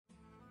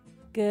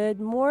Good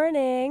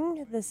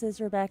morning. This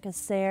is Rebecca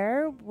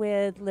Sayre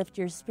with Lift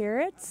Your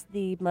Spirits,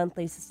 the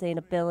monthly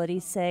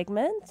sustainability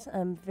segment.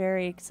 I'm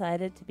very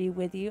excited to be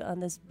with you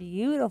on this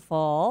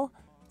beautiful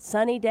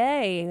sunny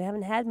day. We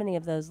haven't had many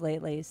of those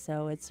lately,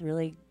 so it's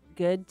really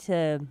good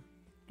to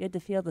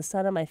feel the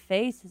sun on my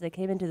face as I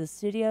came into the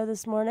studio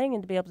this morning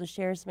and to be able to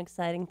share some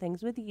exciting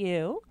things with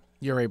you.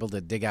 You were able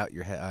to dig out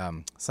your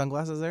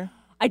sunglasses there?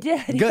 I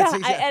did. Good. Yeah. So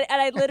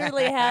I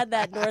literally had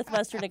that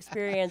Northwestern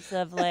experience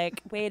of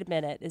like, wait a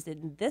minute, is it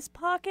in this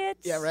pocket?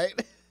 Yeah, right?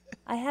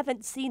 I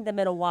haven't seen them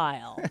in a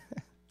while.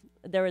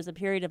 There was a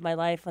period of my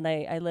life when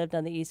I lived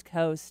on the East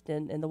Coast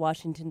in the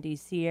Washington,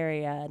 D.C.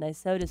 area, and I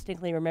so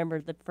distinctly remember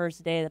the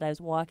first day that I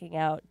was walking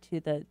out to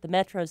the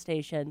metro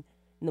station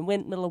in the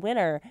middle of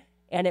winter,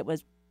 and it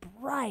was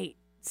bright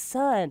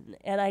sun,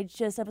 and I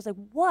was like,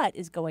 what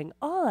is going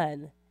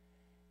on?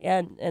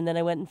 And then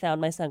I went and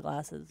found my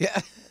sunglasses.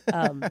 Yeah.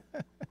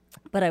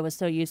 But I was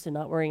so used to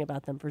not worrying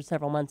about them for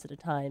several months at a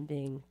time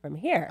being from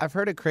here. I've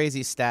heard a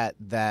crazy stat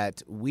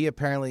that we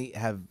apparently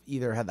have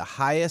either had the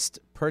highest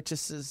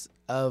purchases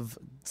of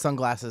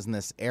sunglasses in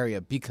this area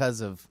because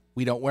of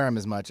we don't wear them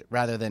as much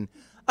rather than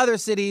other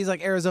cities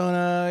like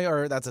Arizona,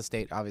 or that's a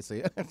state,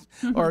 obviously,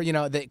 or,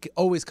 they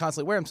always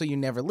constantly wear them, so you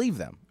never leave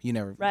them. You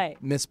never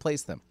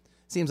misplace them.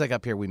 Seems like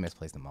up here we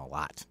misplace them a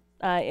lot.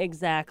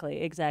 Exactly.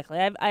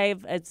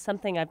 It's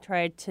something I've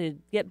tried to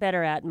get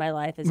better at in my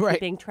life is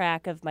keeping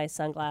track of my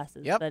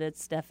sunglasses. Yep. But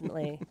it's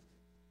definitely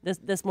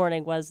this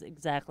morning was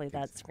exactly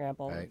that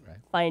scramble, right.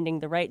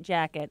 Finding the right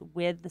jacket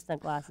with the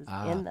sunglasses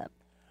in them.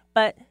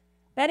 But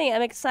Benny,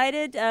 I'm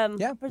excited.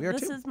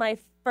 This is my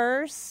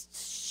first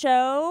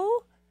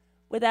show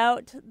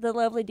without the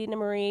lovely Dina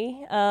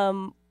Marie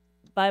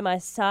by my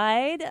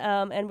side,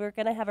 and we're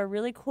going to have a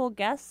really cool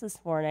guest this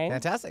morning.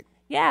 Fantastic.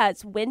 Yeah,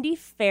 it's Wendy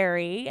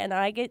Ferry, and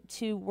I get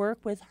to work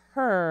with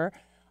her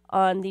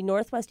on the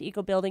Northwest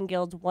Ecobuilding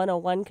Guild's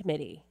 101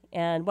 committee.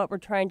 And what we're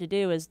trying to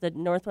do is the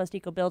Northwest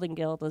Ecobuilding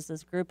Guild is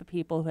this group of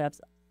people who have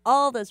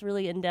all this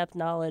really in-depth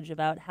knowledge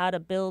about how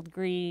to build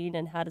green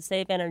and how to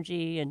save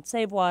energy and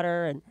save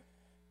water, and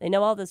they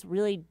know all this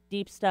really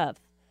deep stuff.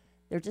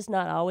 They're just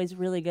not always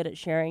really good at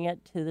sharing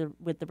it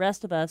with the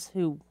rest of us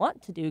who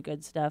want to do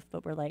good stuff,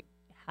 but we're like,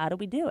 how do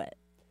we do it?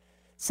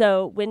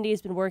 So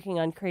Wendy's been working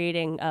on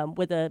creating,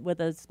 with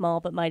a small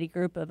but mighty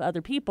group of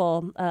other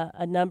people,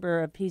 a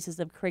number of pieces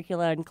of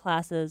curricula and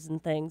classes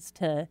and things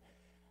to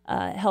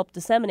help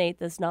disseminate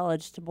this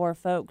knowledge to more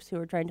folks who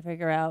are trying to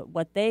figure out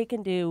what they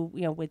can do,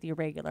 with your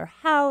regular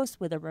house,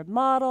 with a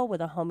remodel,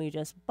 with a home you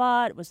just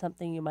bought, with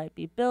something you might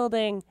be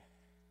building.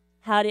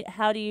 How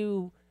do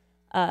you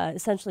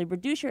essentially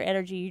reduce your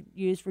energy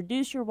use,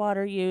 reduce your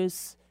water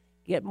use,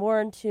 get more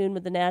in tune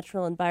with the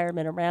natural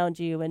environment around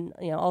you, and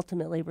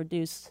ultimately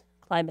reduce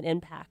climate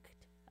impact.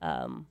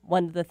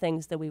 One of the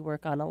things that we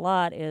work on a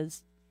lot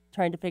is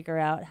trying to figure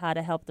out how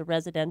to help the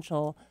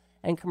residential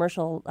and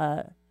commercial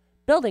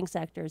building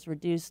sectors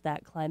reduce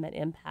that climate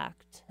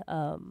impact.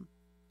 And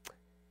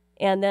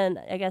then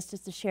I guess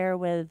just to share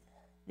with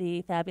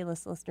the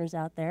fabulous listeners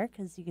out there,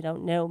 because you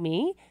don't know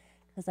me,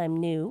 because I'm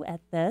new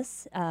at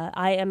this,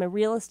 I am a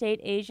real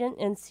estate agent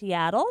in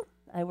Seattle.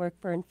 I work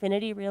for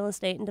Infinity Real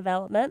Estate and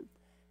Development,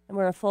 and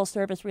we're a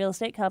full-service real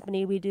estate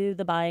company. We do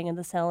the buying and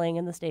the selling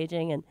and the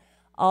staging and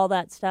all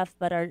that stuff,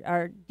 but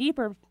our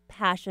deeper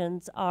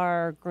passions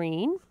are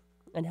green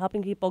and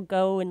helping people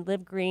go and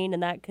live green,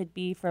 and that could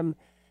be from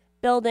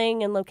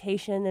building and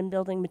location and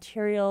building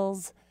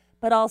materials,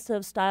 but also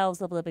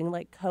styles of living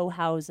like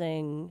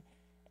co-housing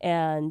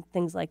and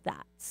things like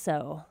that.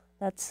 So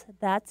that's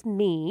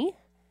me,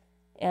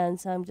 and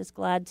so I'm just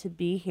glad to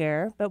be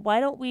here. But why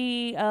don't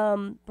we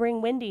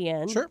bring Wendy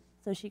in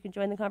so she can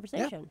join the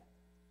conversation?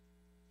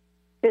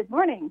 Yeah. Good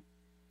morning.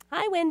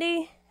 Hi,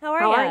 Wendy. How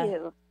are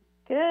you?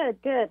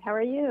 Good. How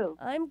are you?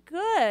 I'm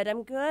good.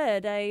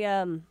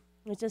 I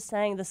was just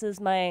saying this is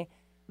my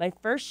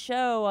first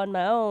show on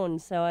my own,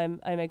 so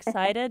I'm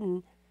excited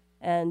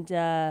and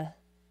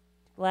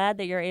glad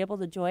that you're able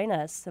to join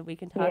us so we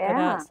can talk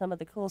about some of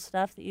the cool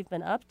stuff that you've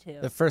been up to.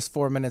 The first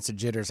 4 minutes of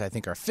jitters, I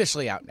think, are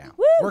officially out now.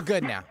 Woo! We're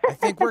good now. I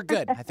think we're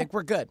good.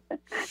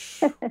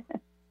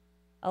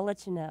 I'll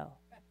let you know.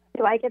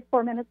 Do I get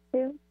 4 minutes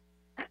too?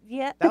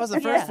 Yeah. That was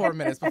the first 4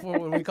 minutes before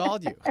when we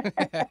called you.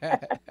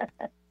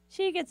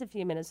 She gets a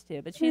few minutes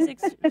too, but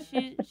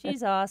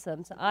she's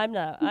awesome. So I'm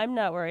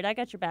not worried. I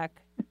got your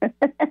back.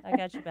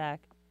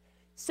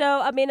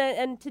 So,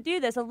 and to do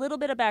this, a little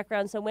bit of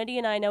background. So Wendy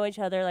and I know each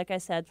other, like I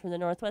said, from the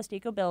Northwest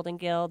Ecobuilding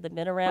Guild. They've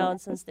been around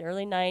since the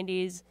early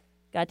 90s,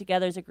 got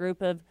together as a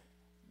group of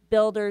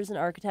builders and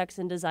architects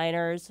and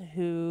designers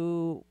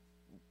who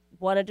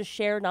wanted to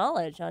share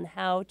knowledge on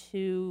how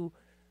to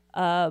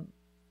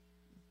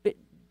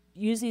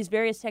use these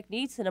various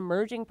techniques and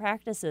emerging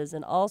practices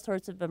and all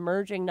sorts of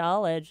emerging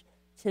knowledge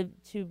to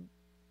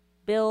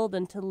build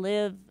and to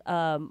live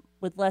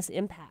with less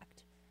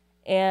impact.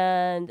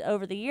 And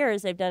over the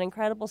years, they've done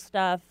incredible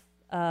stuff.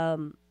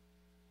 But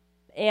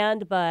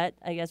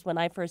I guess when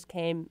I first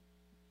came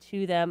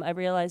to them, I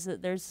realized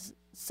that there's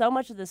so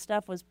much of this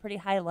stuff was pretty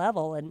high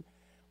level and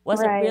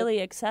wasn't Right.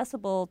 really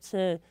accessible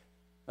to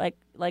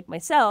like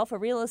myself, a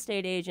real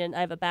estate agent.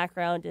 I have a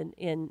background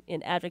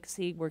in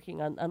advocacy,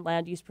 working on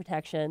land use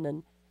protection,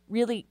 and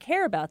really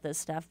care about this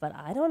stuff, but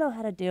I don't know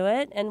how to do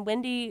it. And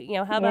Wendy,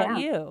 how about Yeah.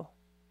 you?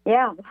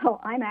 Yeah.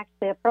 Well, I'm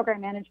actually a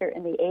program manager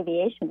in the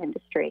aviation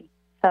industry.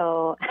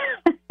 So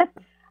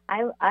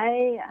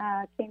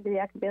I came to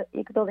the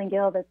Ecobuilding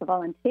Guild as a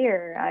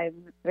volunteer.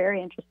 I'm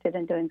very interested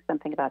in doing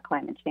something about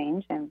climate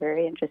change. I'm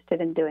very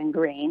interested in doing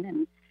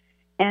green.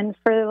 And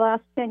for the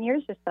last 10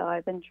 years or so,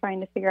 I've been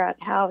trying to figure out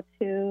how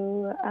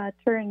to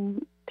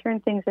turn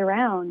things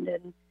around.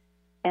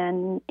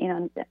 And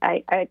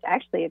I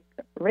actually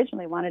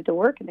originally wanted to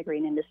work in the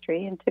green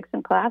industry and took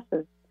some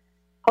classes,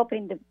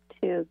 hoping to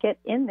get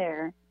in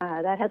there.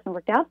 That hasn't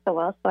worked out so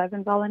well, so I've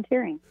been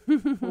volunteering.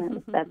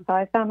 And that's how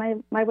I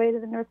found my way to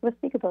the Northwest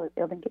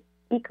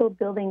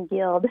Ecobuilding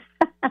Guild.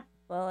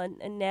 Well,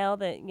 and now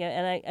that,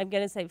 and I'm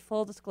going to say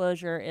full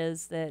disclosure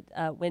is that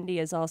Wendy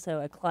is also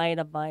a client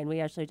of mine.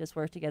 We actually just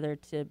worked together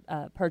to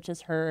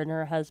purchase her and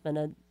her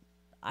husband,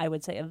 I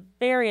would say, a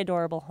very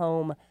adorable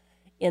home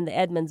in the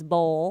Edmonds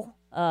Bowl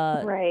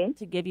Right.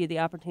 to give you the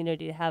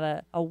opportunity to have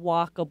a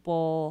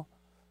walkable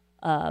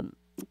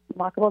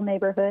Walkable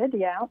neighborhood,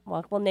 yeah.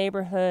 walkable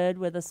neighborhood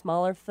with a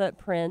smaller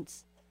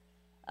footprint.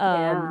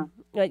 Yeah.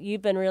 But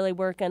you've been really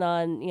working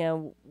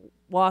on,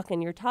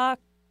 walking your talk,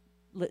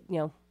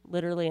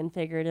 literally and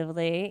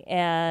figuratively.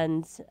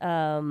 And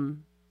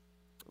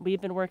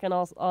we've been working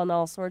on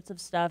all sorts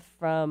of stuff,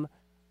 from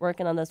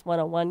working on this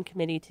 101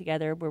 committee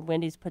together, where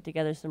Wendy's put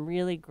together some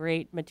really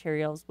great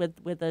materials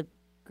with a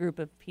group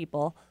of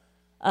people.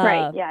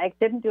 Right, yeah, I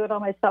didn't do it all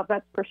myself,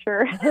 that's for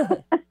sure.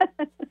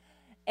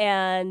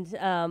 And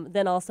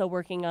then also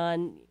working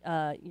on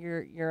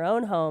your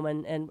own home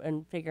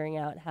and figuring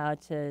out how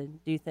to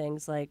do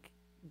things like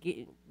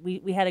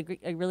we had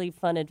a really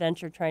fun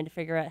adventure trying to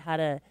figure out how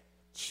to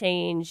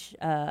change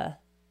a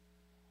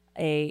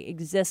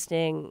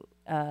existing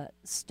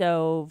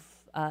stove,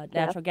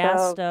 natural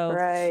gas stove,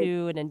 right.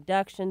 to an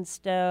induction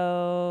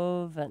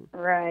stove, and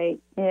Right,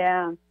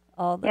 yeah.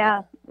 all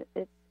that.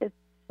 Yeah,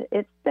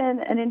 it's been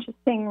an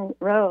interesting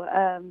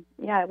row.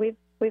 Yeah, we've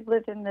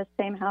lived in the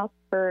same house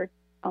for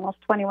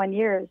almost 21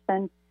 years,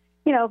 and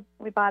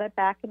we bought it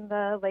back in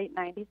the late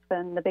 90s,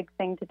 and the big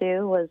thing to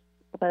do was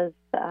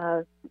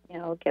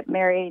get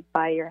married,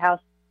 buy your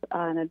house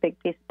on a big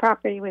piece of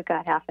property. We've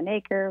got half an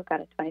acre, we've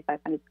got a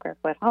 2,500 square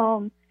foot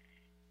home,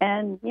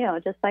 and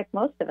just like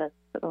most of us,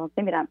 well,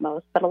 maybe not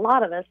most, but a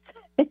lot of us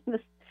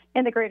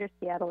in the greater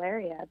Seattle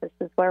area, this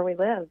is where we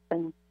live.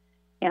 And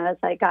as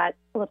I got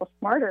a little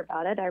smarter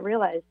about it, I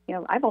realized,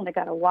 I've only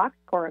got a walk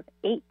score of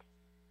 8.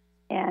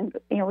 And,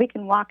 we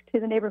can walk to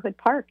the neighborhood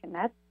park, and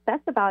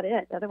that's about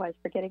it. Otherwise,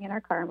 we're getting in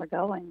our car and we're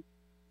going.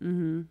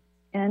 Mm-hmm.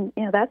 And,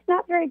 that's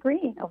not very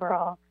green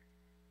overall.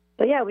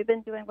 So, yeah, we've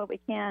been doing what we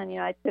can.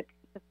 I took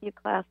a few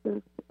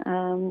classes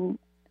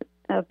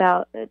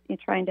about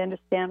trying to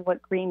understand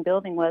what green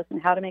building was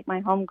and how to make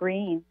my home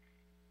green.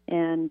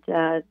 And,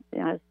 so,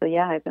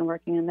 yeah, I've been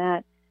working on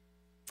that.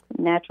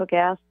 Natural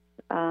gas,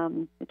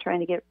 trying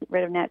to get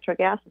rid of natural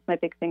gas is my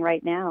big thing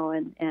right now.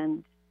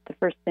 And the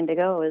first thing to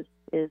go is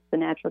the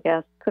natural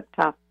gas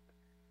cooktop.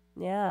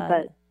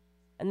 Yeah.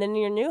 And then in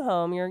your new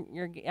home,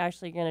 you're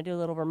actually going to do a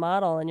little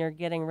remodel, and you're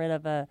getting rid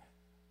of a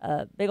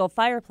big old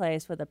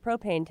fireplace with a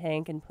propane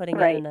tank and putting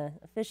it in an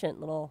efficient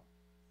little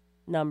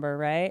number,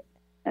 right?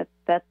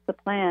 That's the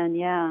plan,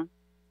 yeah.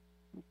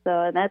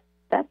 So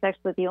that's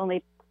actually the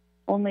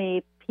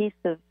only piece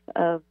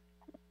of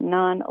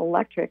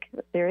non-electric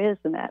there is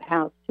in that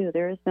house too.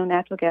 There is no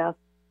natural gas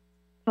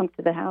pumped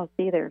to the house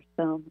either,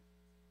 so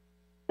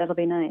that'll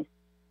be nice.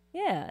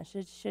 Yeah,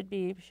 should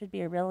be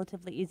a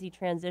relatively easy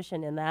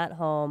transition in that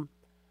home.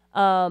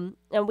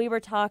 And we were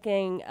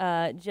talking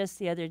just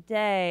the other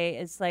day.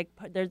 It's like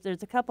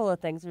there's a couple of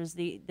things.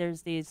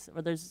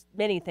 There's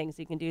many things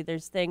you can do.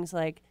 There's things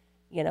like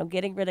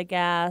getting rid of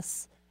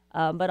gas,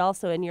 but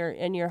also in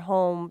your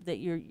home that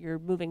you're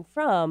moving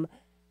from,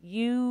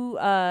 you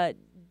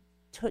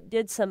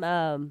did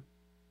some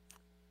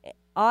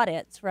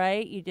audits,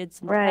 right? You did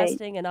some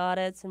testing and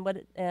audits,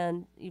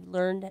 and you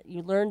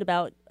learned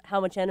about how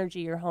much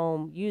energy your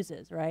home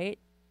uses, right?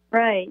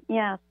 Right.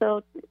 Yeah.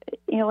 So,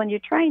 when you're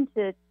trying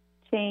to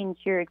change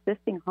your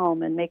existing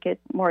home and make it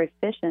more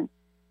efficient,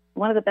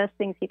 one of the best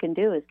things you can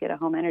do is get a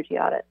home energy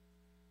audit,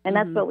 and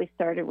that's what we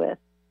started with.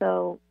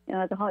 So,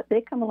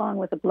 they come along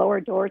with a blower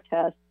door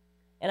test.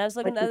 And I was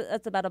looking at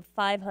that's about a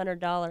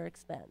 $500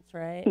 expense,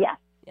 right? Yes.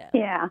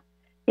 Yeah.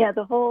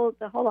 The whole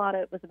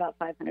audit was about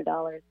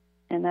 $500,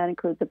 and that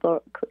included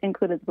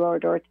the blower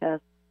door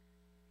test.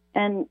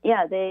 And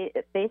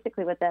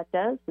basically what that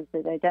does is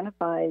it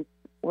identifies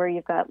where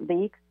you've got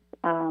leaks,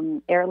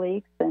 air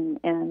leaks,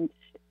 and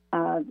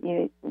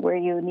where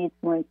you need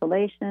some more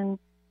insulation.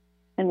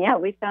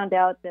 And we found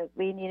out that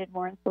we needed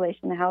more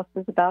insulation. The house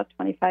was about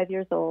 25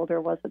 years old,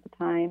 or was at the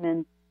time,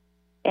 and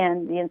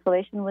the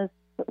insulation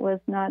was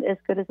not as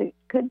good as it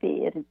could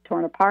be. It had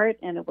torn apart,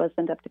 and it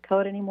wasn't up to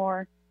code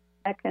anymore,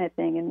 that kind of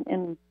thing.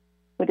 And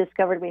We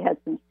discovered we had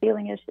some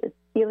ceiling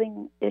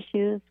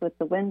issues with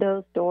the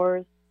windows,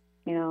 doors.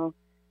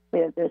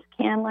 There's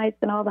can lights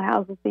in all the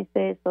houses these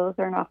days. Those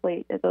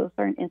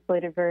aren't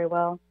insulated very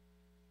well.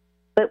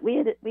 But we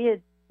had.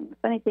 The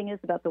funny thing is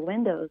about the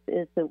windows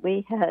is that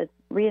we had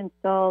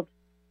reinstalled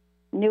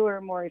newer,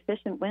 more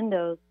efficient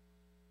windows.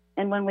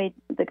 And when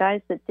the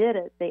guys that did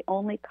it, they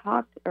only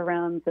caulked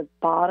around the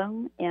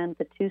bottom and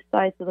the two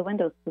sides of the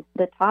windows.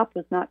 The top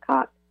was not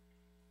caulked.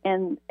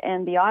 And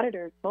the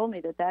auditor told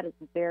me that is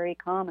very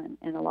common,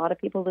 and a lot of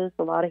people lose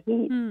a lot of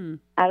heat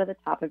out of the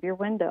top of your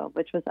window,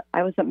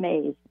 I was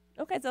amazed.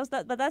 Okay,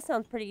 but that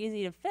sounds pretty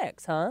easy to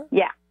fix, huh?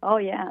 Yeah. Oh,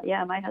 yeah.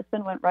 My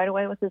husband went right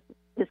away with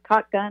his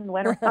caulk gun and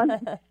went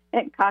around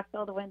and caulked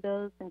all the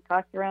windows and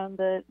caulked around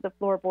the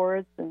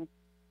floorboards and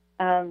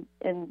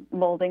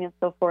molding and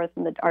so forth.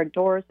 And our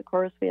doors, of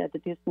course, we had to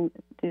do some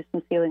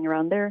sealing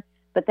around there.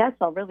 But that's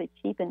all really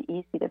cheap and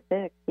easy to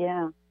fix.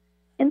 Yeah.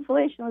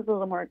 Insulation was a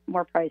little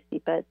more pricey,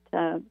 but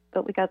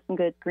we got some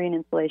good green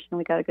insulation.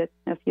 We got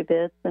a few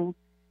bids, and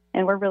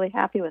we're really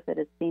happy with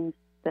it.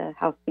 The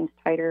house seems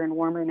tighter and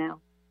warmer now.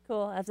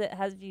 Cool.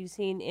 Have you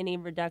seen any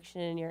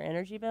reduction in your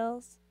energy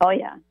bills? Oh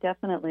yeah,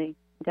 definitely.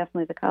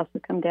 Definitely, the costs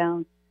have come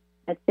down.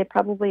 I'd say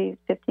probably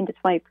 15 to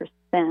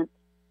 20%.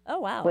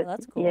 Oh wow,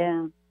 that's cool.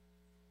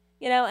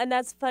 Yeah. And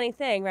that's a funny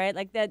thing, right?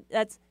 Like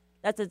that's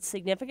a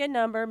significant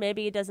number.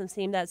 Maybe it doesn't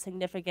seem that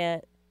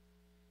significant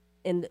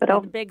in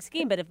the big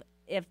scheme, but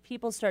if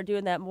people start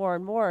doing that more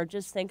and more,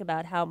 just think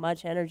about how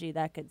much energy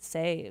that could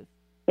save.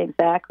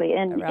 Exactly,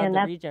 and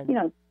that's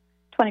region.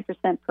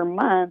 20% per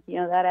month.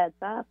 That adds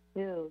up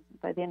too.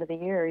 By the end of the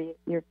year,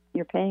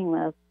 you're paying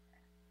less.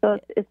 So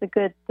it's a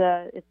good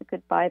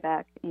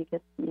buyback. You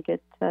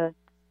get your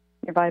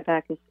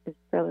buyback is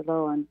fairly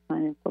low on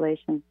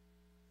insulation.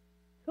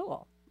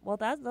 Cool. Well,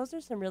 those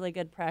are some really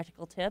good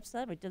practical tips.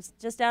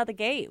 Just out of the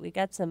gate, we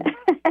got some.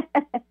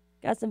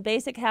 Got some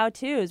basic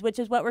how-tos, which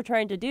is what we're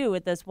trying to do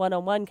with this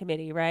 101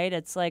 committee, right?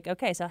 It's like,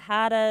 okay, so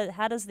how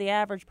does the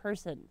average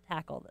person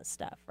tackle this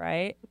stuff,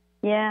 right?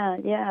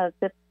 Yeah.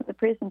 The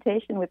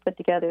presentation we put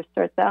together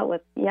starts out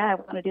with, I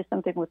want to do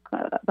something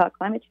about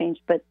climate change,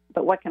 but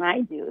what can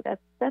I do?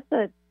 That's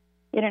a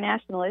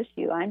international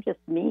issue. I'm just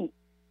me,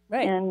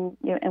 right? And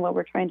and what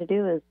we're trying to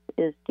do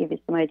is give you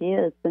some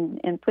ideas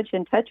and put you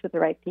in touch with the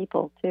right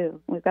people too.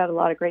 We've got a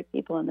lot of great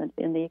people in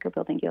the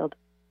Ecobuilding Guild.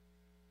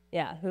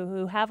 Yeah,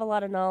 who have a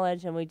lot of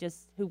knowledge and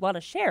who want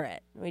to share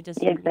it. We just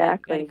got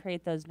to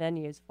create those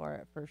venues for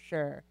it, for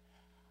sure.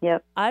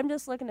 Yep. I'm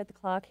just looking at the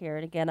clock here,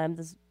 and again, I'm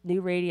this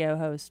new radio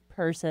host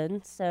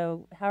person.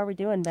 So how are we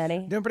doing,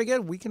 Benny? Doing pretty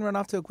good. We can run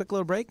off to a quick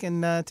little break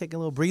and take a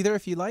little breather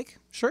if you like.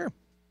 Sure.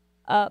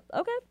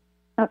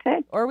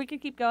 Okay. Or we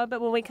could keep going,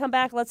 but when we come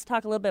back, let's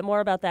talk a little bit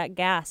more about that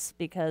gas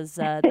because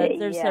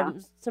there's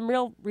some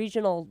real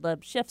regional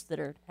shifts that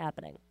are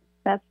happening.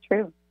 That's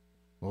true.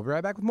 We'll be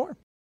right back with more.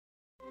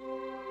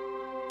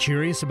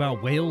 Curious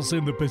about whales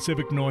in the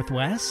Pacific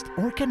Northwest?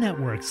 Orca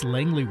Network's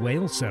Langley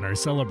Whale Center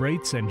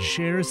celebrates and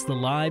shares the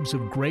lives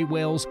of gray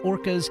whales,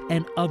 orcas,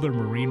 and other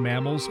marine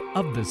mammals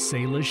of the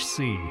Salish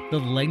Sea. The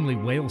Langley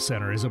Whale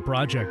Center is a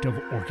project of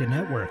Orca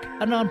Network,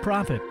 a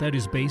nonprofit that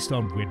is based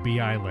on Whidbey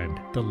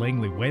Island. The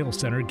Langley Whale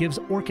Center gives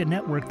Orca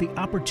Network the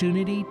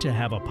opportunity to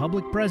have a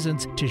public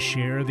presence to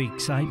share the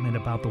excitement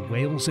about the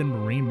whales and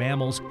marine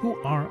mammals who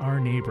are our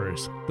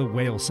neighbors. The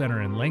Whale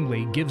Center in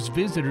Langley gives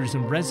visitors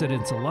and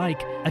residents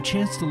alike a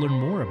chance to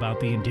learn more about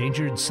the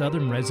endangered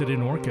southern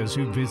resident orcas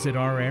who visit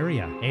our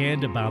area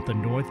and about the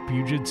North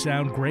Puget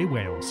Sound gray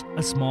whales,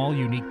 a small,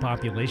 unique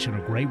population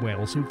of gray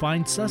whales who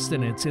find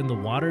sustenance in the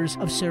waters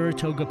of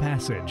Saratoga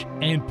Passage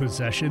and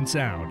Possession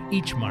Sound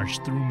each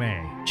March through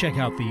May. Check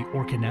out the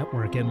Orca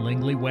Network and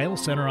Langley Whale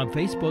Center on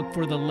Facebook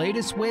for the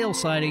latest whale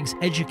sightings,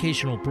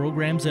 educational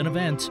programs, and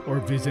events, or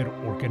visit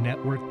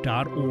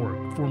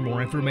orcanetwork.org for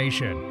more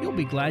information. You'll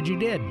be glad you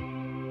did.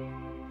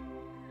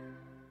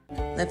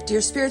 Lift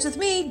your spirits with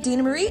me,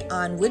 Dina Marie,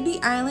 on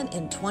Whidbey Island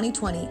in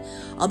 2020.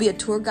 I'll be a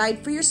tour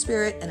guide for your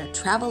spirit and a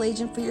travel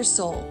agent for your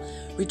soul.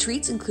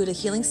 Retreats include a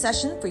healing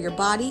session for your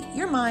body,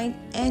 your mind,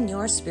 and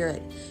your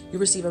spirit. You'll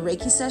receive a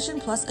Reiki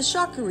session plus a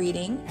chakra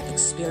reading,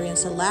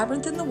 experience a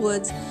labyrinth in the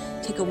woods,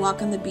 take a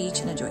walk on the beach,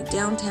 and enjoy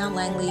downtown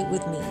Langley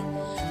with me.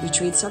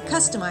 Retreats are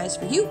customized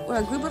for you or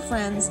a group of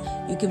friends.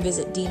 You can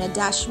visit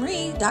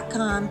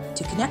dina-marie.com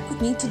to connect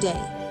with me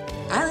today.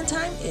 Island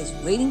Time is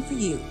waiting for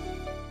you.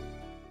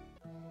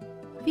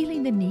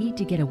 Feeling the need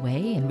to get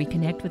away and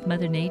reconnect with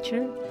Mother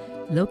Nature?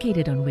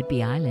 Located on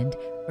Whidbey Island,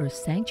 Earth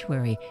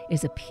Sanctuary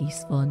is a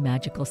peaceful and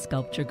magical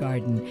sculpture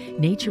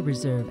garden, nature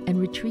reserve, and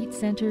retreat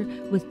center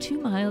with 2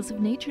 miles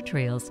of nature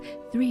trails,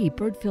 3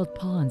 bird-filled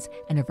ponds,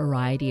 and a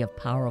variety of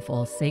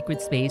powerful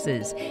sacred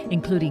spaces,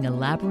 including a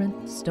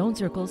labyrinth, stone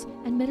circles,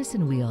 and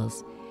medicine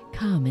wheels.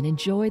 Come and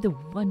enjoy the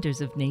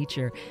wonders of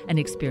nature and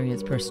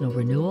experience personal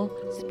renewal,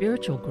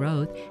 spiritual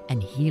growth,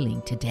 and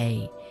healing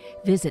today.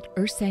 Visit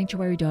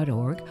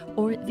earthsanctuary.org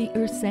or the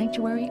Earth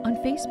Sanctuary on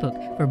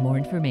Facebook for more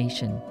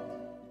information.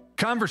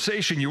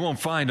 Conversation you won't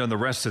find on the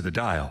rest of the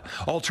dial.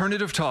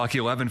 Alternative Talk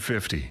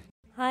 1150.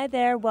 Hi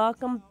there.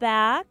 Welcome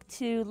back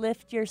to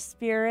Lift Your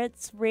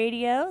Spirits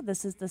Radio.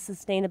 This is the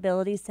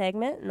sustainability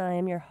segment, and I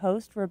am your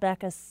host,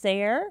 Rebecca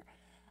Sayre.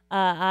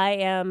 I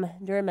am,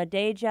 during my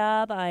day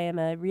job, I am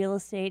a real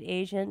estate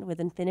agent with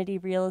Infinity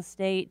Real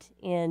Estate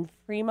in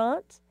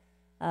Fremont,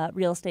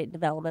 real estate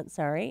development,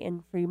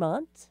 in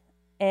Fremont.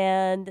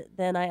 And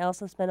then I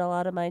also spend a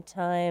lot of my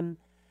time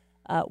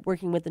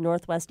working with the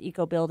Northwest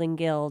Ecobuilding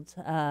Guild,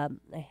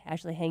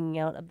 actually hanging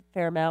out a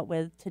fair amount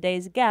with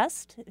today's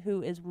guest,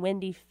 who is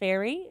Wendy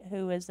Ferry,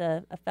 who is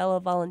a fellow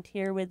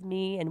volunteer with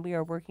me, and we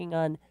are working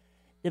on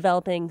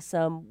developing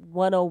some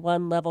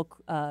 101 level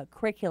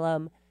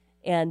curriculum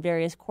and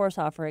various course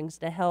offerings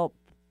to help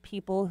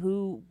people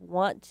who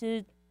want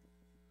to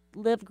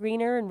live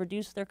greener and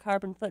reduce their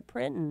carbon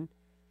footprint, and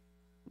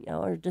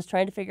are just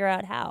trying to figure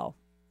out how.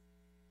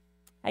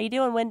 How you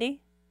doing,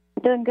 Wendy?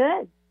 Doing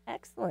good.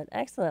 Excellent,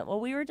 excellent.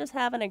 Well, we were just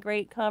having a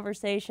great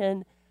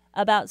conversation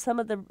about some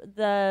of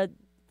the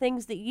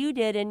things that you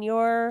did in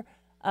your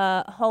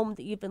home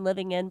that you've been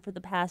living in for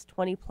the past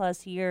 20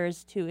 plus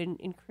years to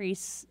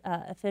increase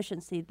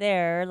efficiency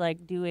there,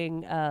 like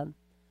doing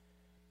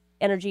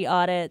energy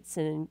audits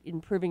and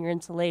improving your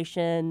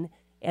insulation,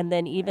 and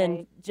then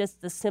even just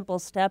the simple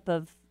step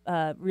of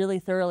really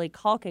thoroughly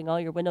caulking all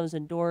your windows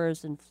and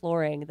doors and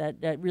flooring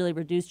that really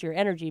reduced your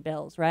energy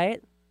bills,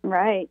 right?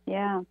 Right,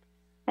 yeah.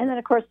 And then,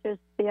 of course, there's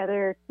the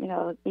other,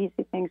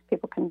 easy things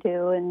people can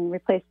do, and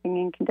replacing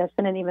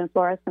incandescent and even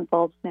fluorescent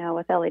bulbs now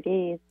with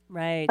LEDs.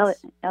 Right.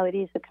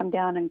 LEDs have come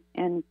down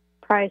in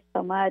price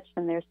so much,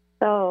 and they're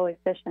so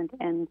efficient,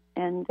 and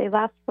they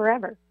last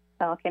forever.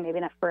 Well, okay, maybe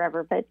not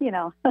forever, but,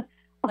 a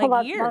like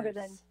lot years. longer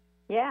than,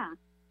 yeah.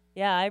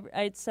 Yeah,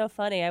 it's so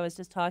funny. I was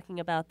just talking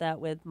about that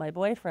with my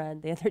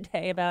boyfriend the other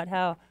day about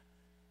how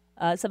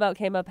somehow it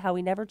came up how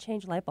we never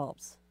change light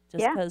bulbs.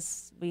 Just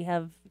because we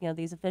have,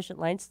 these efficient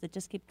lights that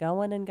just keep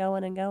going and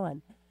going and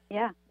going.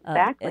 Yeah,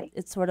 exactly.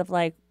 It's sort of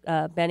like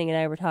Benny and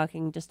I were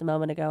talking just a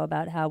moment ago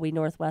about how we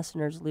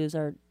Northwesterners lose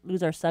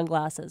our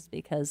sunglasses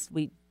because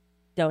we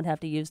don't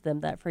have to use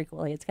them that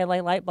frequently. It's kind of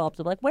like light bulbs.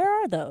 I'm like, where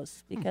are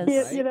those? Because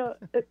it's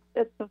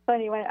so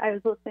funny. When I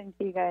was listening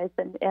to you guys,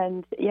 and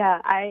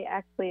I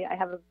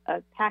have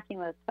a packing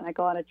list when I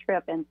go on a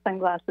trip, and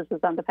sunglasses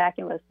is on the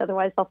packing list.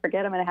 Otherwise, I'll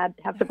forget them and I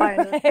have to buy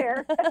another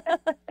pair.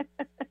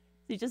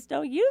 You just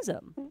don't use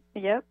them.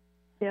 Yep.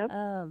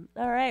 All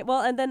right.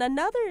 Well, and then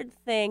another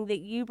thing that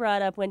you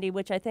brought up, Wendy,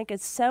 which I think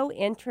is so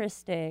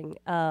interesting,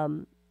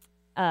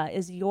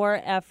 is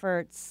your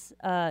efforts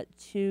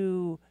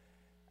to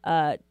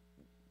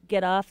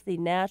get off the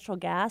natural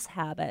gas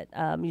habit.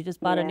 You just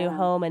bought a new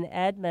home in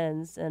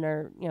Edmonds, and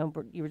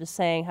you were just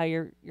saying how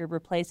you're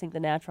replacing the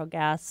natural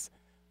gas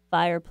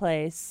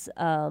fireplace,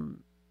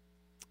 and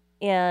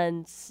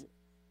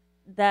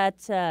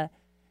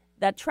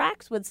that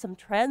tracks with some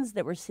trends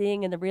that we're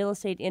seeing in the real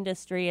estate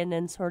industry and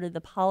in sort of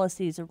the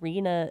policy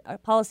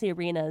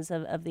arenas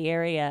of the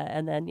area,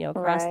 and then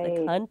across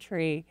the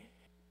country.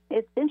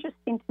 It's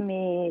interesting to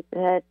me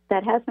that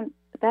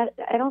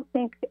I don't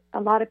think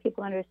a lot of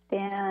people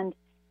understand.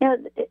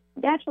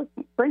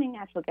 Burning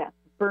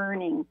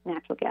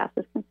natural gas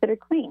is considered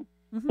clean.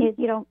 Mm-hmm.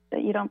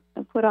 You don't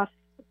put off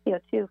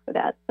CO2 for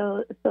that,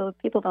 so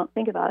people don't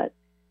think about it.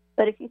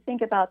 But if you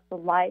think about the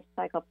life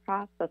cycle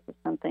process of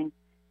something,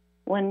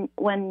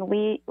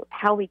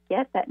 how we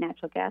get that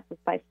natural gas is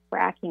by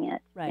fracking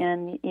it. Right.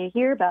 And you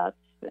hear about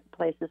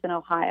places in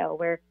Ohio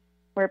where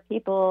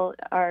people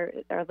are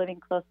living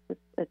close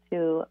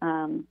to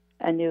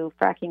a new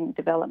fracking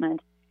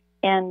development,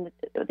 and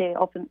they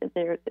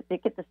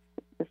get this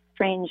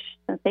strange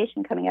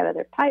sensation coming out of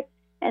their pipe,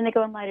 and they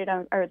go and light it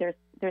on, or their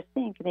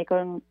sink, and they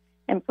go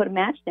and put a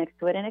match next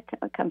to it, and it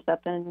comes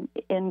up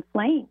in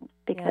flames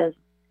because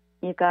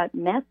you've got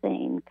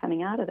methane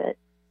coming out of it.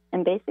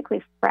 And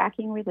basically,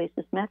 fracking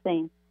releases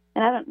methane.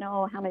 And I don't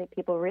know how many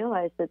people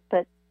realize it,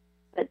 but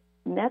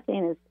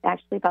methane is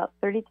actually about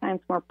 30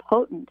 times more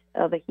potent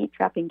of a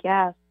heat-trapping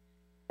gas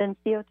than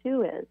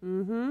CO2 is.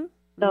 Mm-hmm.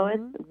 So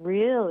it's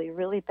really,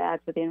 really bad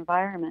for the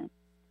environment.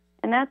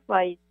 And that's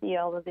why you see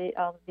all of these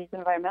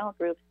environmental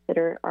groups that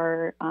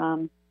are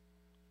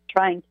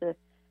trying to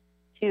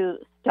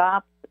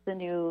stop the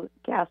new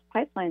gas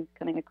pipelines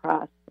coming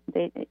across.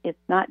 It's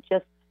not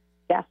just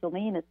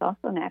gasoline; it's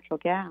also natural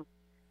gas.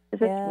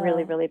 It's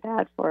really, really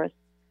bad for us.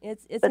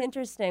 It's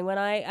interesting. When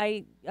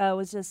I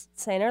was just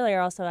saying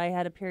earlier, also I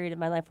had a period of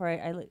my life where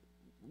I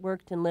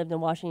worked and lived in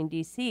Washington,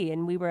 D.C.,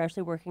 and we were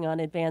actually working on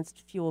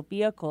advanced fuel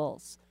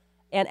vehicles.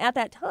 And at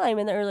that time,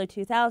 in the early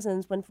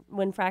 2000s,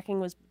 when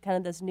fracking was kind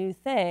of this new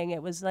thing,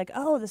 it was like,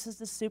 oh, this is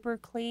the super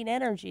clean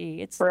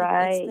energy. It's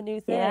the new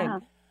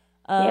thing.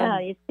 Yeah.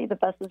 You see the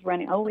buses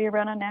running. Oh, we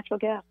run on natural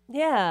gas.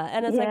 Yeah,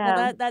 and it's like,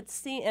 well,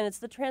 and it's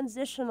the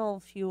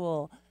transitional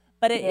fuel.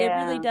 But it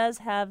really does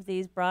have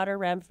these broader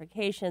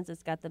ramifications.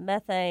 It's got the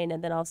methane,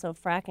 and then also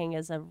fracking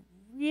is a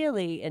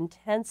really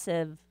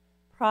intensive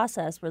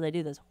process where they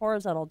do this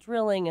horizontal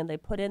drilling, and they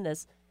put in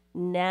this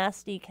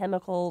nasty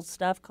chemical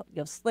stuff,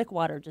 slick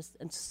water,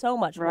 and so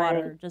much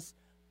water just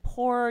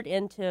poured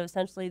into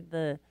essentially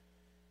the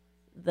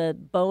the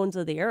bones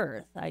of the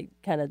earth. I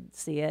kind of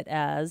see it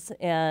as,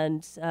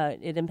 and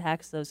it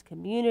impacts those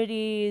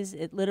communities.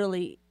 It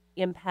literally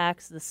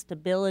impacts the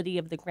stability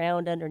of the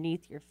ground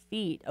underneath your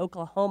feet.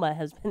 Oklahoma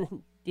has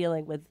been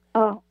dealing with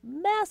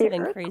massive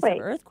increase of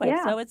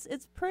earthquakes, so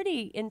it's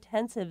pretty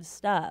intensive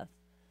stuff.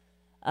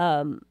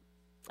 I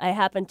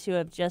happen to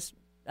have just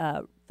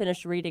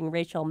finished reading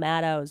Rachel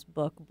Maddow's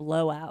book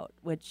Blowout,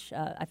 which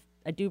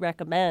I do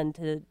recommend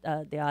to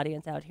the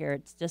audience out here.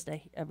 It's just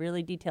a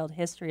really detailed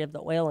history of the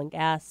oil and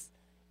gas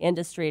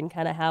industry and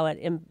kind of how it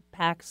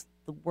impacts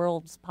the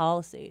world's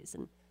policies,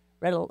 and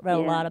read a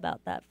lot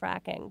about that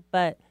fracking.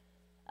 But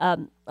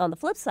on the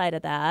flip side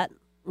of that,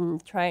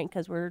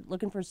 because we're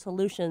looking for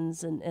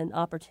solutions and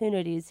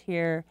opportunities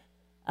here,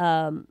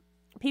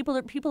 people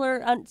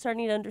are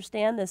starting to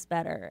understand this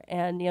better.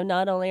 And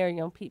not only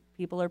are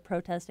people are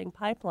protesting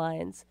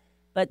pipelines,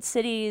 but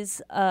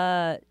cities.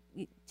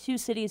 2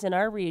 cities in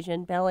our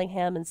region,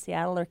 Bellingham and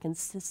Seattle, are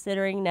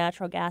considering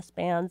natural gas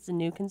bans in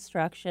new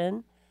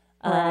construction.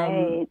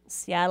 Right.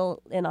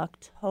 Seattle in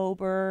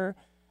October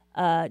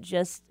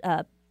just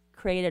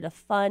created a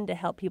fund to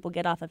help people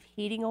get off of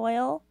heating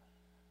oil.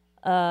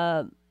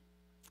 That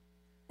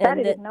I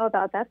didn't know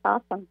about. That's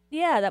awesome.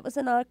 Yeah, that was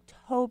in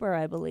October,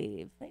 I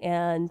believe.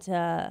 And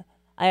I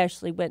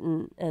actually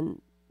went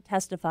and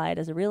testified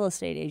as a real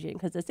estate agent,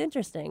 because it's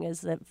interesting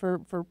is that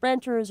for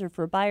renters or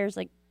for buyers,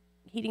 like,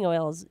 heating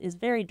oil is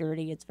very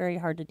dirty. It's very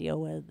hard to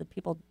deal with. The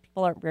people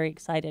aren't very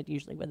excited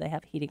usually when they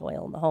have heating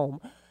oil in the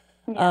home.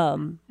 Yeah.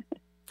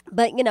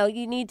 But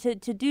you need to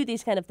do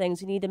these kind of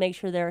things. You need to make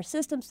sure there are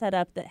systems set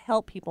up that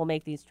help people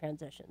make these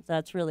transitions.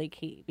 That's really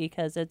key,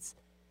 because it's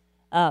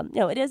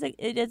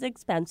it is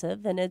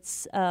expensive, and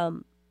it's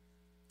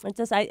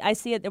just I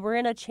see it that we're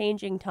in a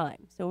changing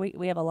time. So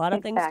we have a lot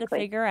of things to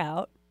figure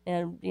out,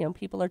 and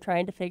people are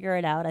trying to figure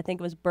it out. I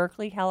think it was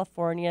Berkeley,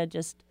 California,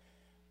 just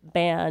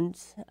banned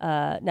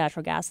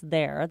natural gas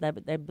there.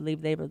 They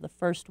believe they were the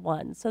first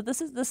one. So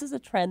this is a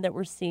trend that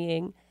we're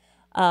seeing.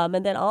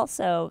 And then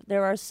also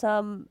there are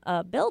some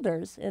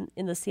builders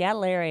in the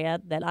Seattle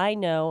area that I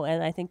know,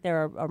 and I think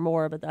there are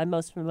more, but I'm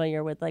most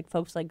familiar with, like,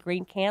 folks like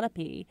Green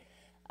Canopy,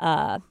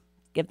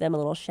 give them a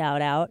little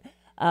shout out,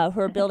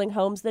 who are building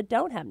homes that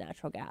don't have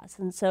natural gas.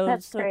 And so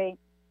that's great.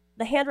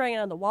 The handwriting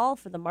on the wall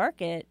for the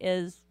market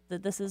is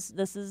that this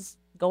is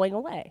going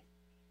away.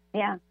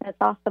 Yeah, that's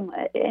awesome.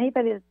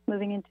 Anybody that's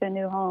moving into a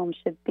new home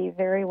should be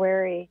very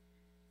wary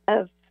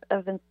of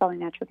installing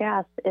natural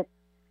gas. It's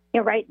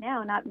right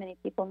now, not many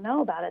people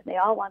know about it. They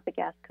all want the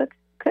gas cook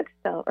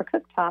stove or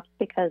cooktops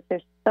because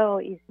they're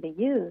so easy to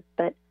use.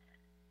 But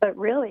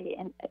really,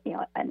 and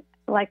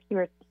like you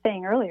were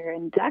saying earlier,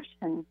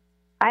 induction.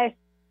 I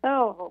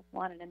so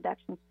want an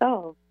induction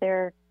stove.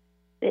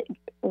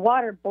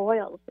 Water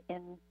boils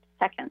in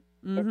seconds.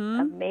 Mm-hmm.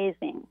 It's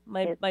amazing.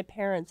 My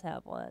parents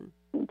have one.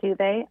 Do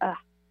they?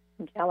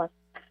 I'm jealous.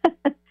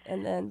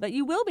 But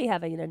you will be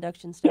having an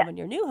induction stove in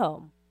your new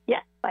home.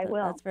 Yes, I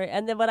will. That's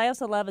and then what I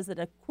also love is that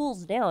it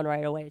cools down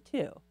right away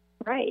too.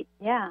 Right.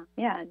 Yeah.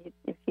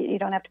 If you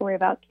don't have to worry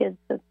about kids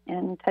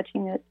and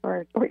touching it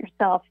or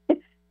yourself.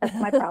 That's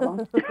my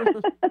problem.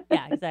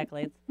 Yeah,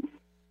 exactly.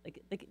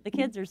 It's like the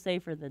kids are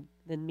safer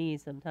than me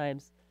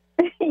sometimes.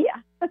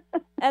 Yeah.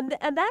 And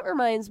that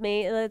reminds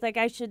me,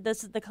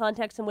 this is the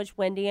context in which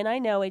Wendy and I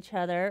know each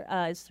other,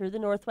 is through the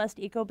Northwest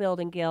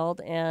Ecobuilding Guild,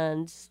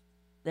 and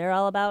they're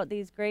all about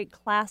these great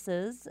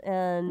classes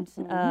and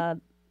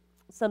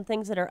some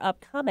things that are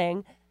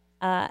upcoming.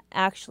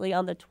 Actually,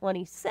 on the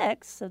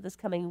 26th, so this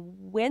coming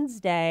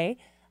Wednesday,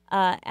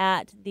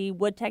 at the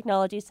Wood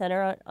Technology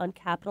Center on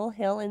Capitol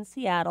Hill in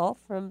Seattle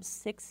from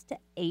 6 to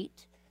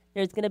 8.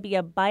 There's going to be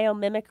a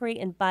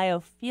biomimicry and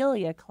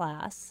biophilia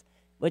class,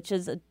 which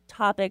is a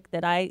topic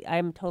that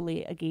I'm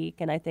totally a geek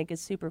and I think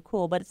is super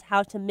cool. But it's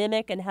how to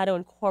mimic and how to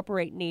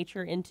incorporate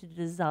nature into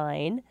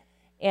design.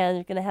 And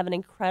they're going to have an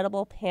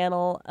incredible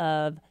panel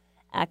of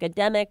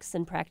academics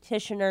and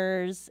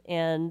practitioners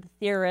and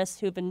theorists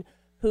who've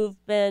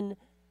been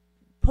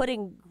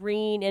putting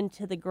green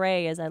into the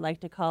gray, as I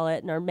like to call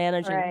it, and are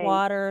managing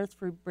water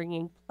through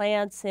bringing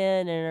plants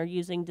in and are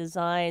using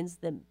designs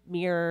that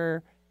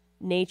mirror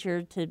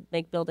nature to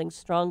make buildings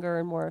stronger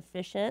and more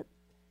efficient.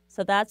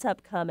 So that's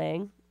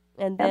upcoming.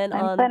 And then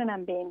I'm planning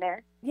on being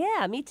there.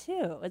 Yeah, me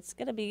too. It's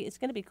gonna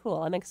be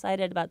cool. I'm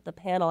excited about the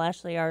panel.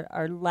 Actually,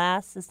 our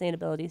last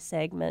sustainability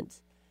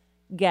segment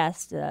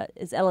guest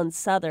is Ellen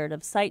Southard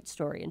of Site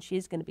Story, and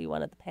she's going to be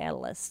one of the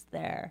panelists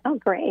there. Oh,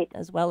 great!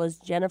 As well as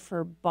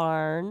Jennifer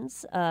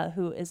Barnes,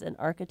 who is an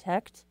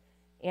architect.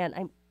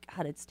 And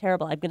it's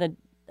terrible.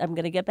 I'm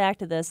gonna get back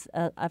to this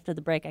after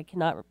the break. I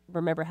cannot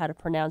remember how to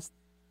pronounce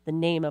the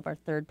name of our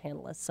third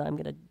panelist, so I'm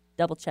going to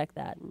double check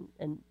that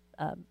and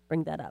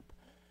bring that up.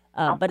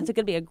 But it's going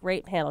to be a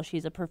great panel.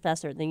 She's a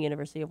professor at the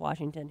University of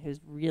Washington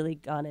who's really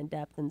gone in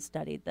depth and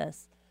studied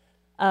this.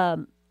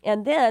 And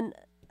then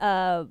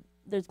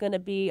there's going to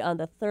be on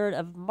the 3rd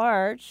of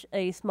March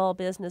a small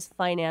business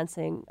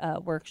financing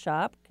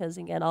workshop because,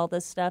 again, all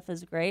this stuff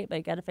is great, but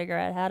you got to figure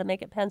out how to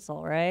make it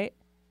pencil, right?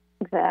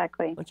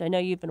 Exactly. Which I know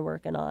you've been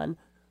working on.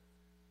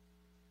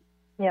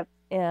 Yep.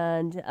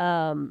 And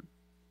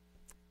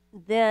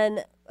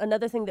then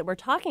another thing that we're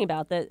talking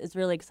about that is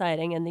really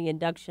exciting in the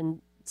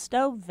induction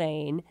stove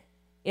vein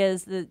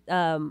is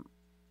that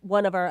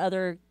one of our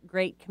other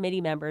great committee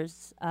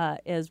members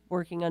is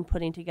working on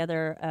putting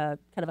together a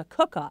kind of a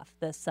cook-off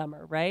this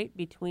summer, right?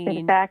 Between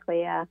Exactly,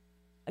 yeah.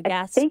 a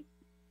gas.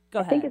 Go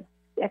ahead.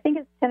 I think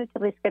it's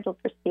tentatively scheduled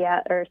for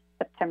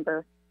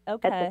September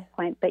Okay. at this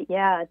point. But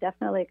yeah,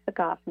 definitely a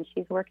cook-off, and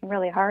she's working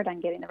really hard on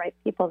getting the right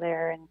people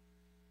there and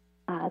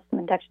some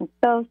induction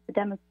stoves to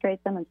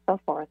demonstrate them and so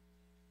forth.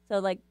 So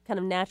like kind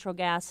of natural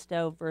gas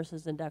stove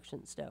versus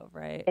induction stove,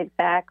 right?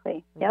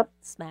 Exactly. Yep.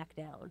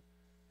 Smackdown.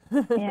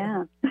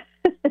 Yeah.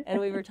 And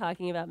we were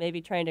talking about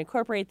maybe trying to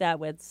incorporate that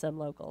with some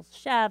local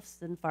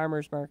chefs and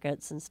farmers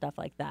markets and stuff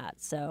like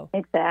that. So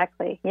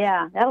Exactly.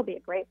 Yeah, that'll be a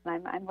great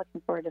one. I'm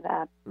looking forward to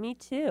that. me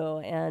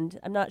too. And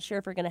I'm not sure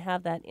if we're going to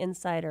have that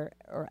inside or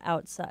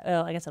outside.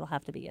 Well, I guess it'll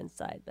have to be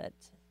inside, but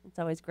it's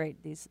always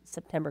great. These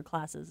September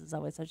classes is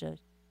always such a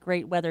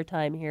great weather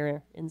time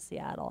here in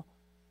Seattle.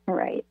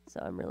 Right.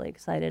 So I'm really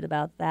excited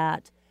about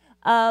that.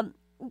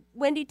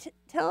 Wendy,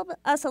 tell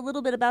us a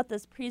little bit about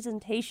this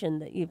presentation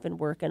that you've been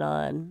working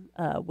on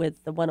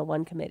with the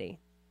 101 committee.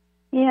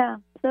 Yeah.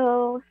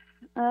 So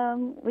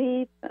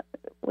we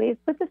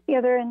put this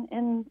together,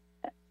 and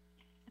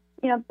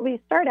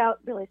we start out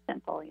really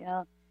simple.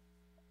 A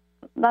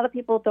lot of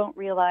people don't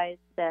realize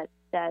that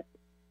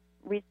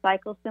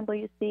recycle symbol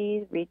you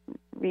see,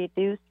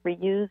 reduce,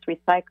 reuse,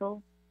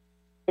 recycle,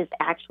 is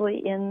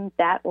actually in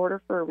that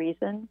order for a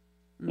reason.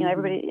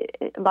 Everybody,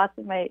 lots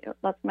of my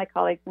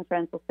colleagues and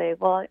friends will say,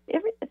 "Well,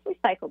 it's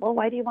recyclable.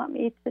 Why do you want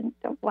me to?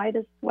 Why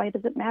does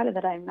it matter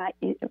that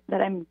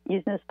I'm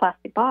using this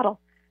plastic bottle?"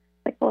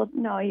 Like, well,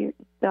 no.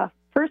 The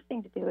first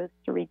thing to do is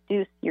to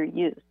reduce your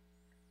use.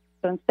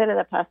 So instead of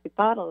the plastic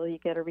bottle, you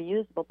get a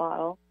reusable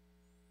bottle,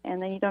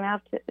 and then you don't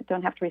have to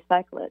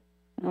recycle it.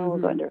 And we'll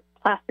go into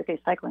plastic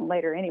recycling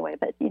later, anyway.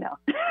 But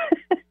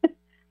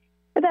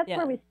But that's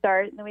where we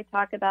start, and then we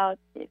talk about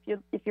if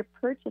you're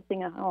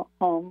purchasing a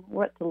home,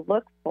 what to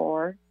look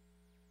for,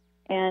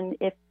 and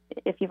if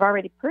you've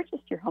already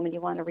purchased your home and you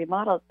want to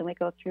remodel it, then we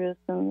go through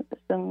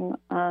some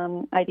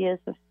ideas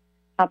of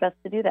how best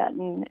to do that.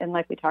 And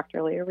like we talked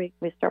earlier, we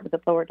start with a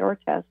blower door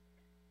test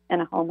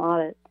and a home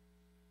audit,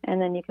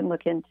 and then you can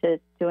look into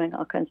doing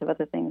all kinds of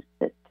other things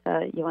that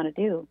you want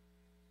to do,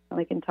 and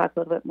we can talk a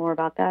little bit more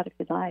about that if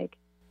you'd like.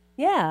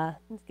 Yeah,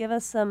 give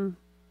us some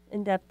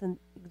in-depth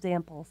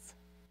examples.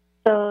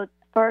 So as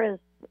far as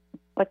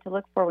what to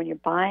look for when you're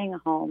buying a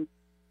home,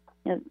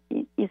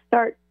 you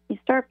start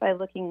by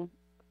looking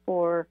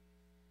for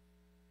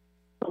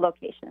the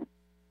location.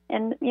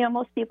 And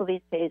most people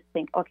these days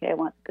think, okay, I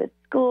want good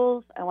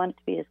schools, I want it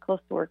to be as close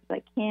to work as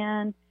I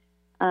can,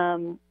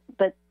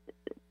 but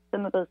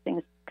some of those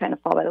things kind of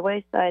fall by the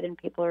wayside, and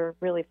people are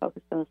really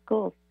focused on the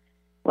schools.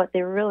 What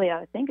they really ought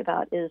to think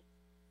about is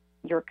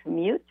your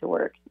commute to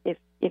work. If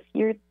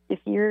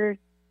you're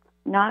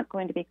not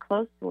going to be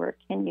close to work,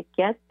 can you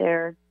get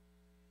there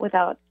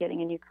without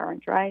getting in your car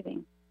and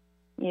driving?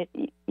 You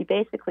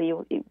basically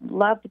you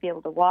love to be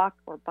able to walk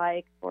or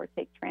bike or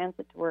take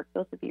transit to work.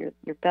 Those would be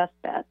your best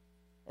bet.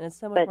 And it's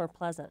so much more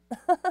pleasant.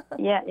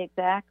 Yeah,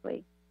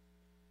 exactly.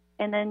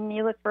 And then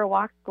you look for a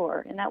walk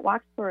score, and that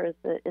walk score is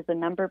a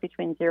number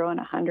between 0 and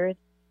 100.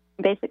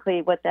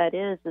 Basically, what that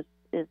is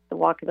the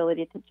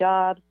walkability to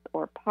jobs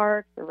or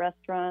parks or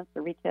restaurants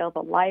or retail,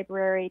 the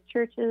library,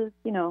 churches,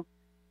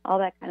 all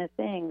that kind of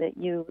thing that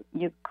you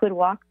could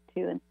walk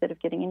to instead of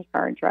getting in your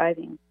car and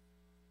driving.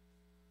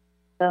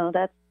 So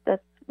that's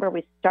where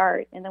we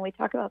start. And then we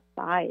talk about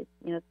size.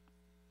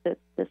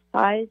 The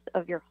size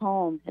of your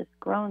home has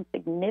grown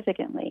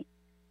significantly.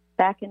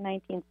 Back in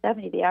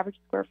 1970, the average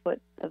square foot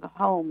of a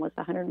home was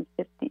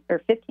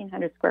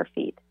 1,500 square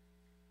feet.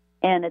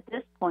 And at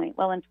this point,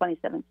 well, in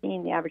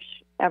 2017, the average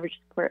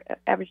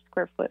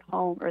square foot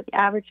home, or the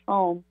average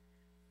home,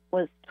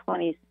 was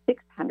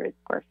 2,600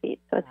 square feet.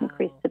 So it's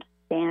increased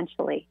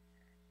substantially.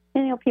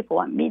 And people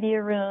want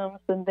media rooms,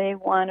 and they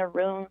want a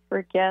room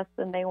for guests,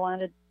 and they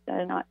want a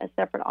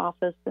separate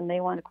office, and they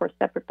want, of course,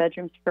 separate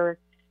bedrooms for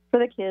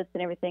the kids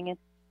and everything.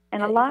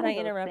 And a lot of those Can I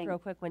interrupt things, real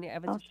quick? When I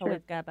was just told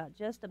we've got about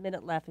just a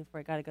minute left before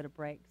I got to go to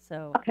break.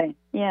 So okay,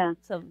 yeah.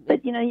 So,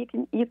 but you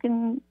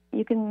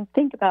can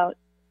think about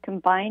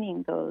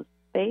combining those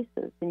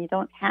spaces, and you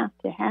don't have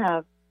to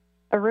have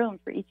a room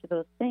for each of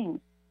those things,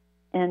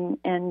 and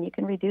you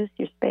can reduce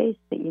your space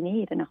that you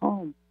need in a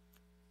home.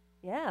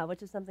 Yeah,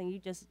 which is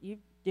something you're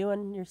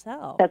doing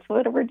yourself. That's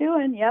what we're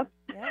doing. Yep.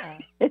 Yeah.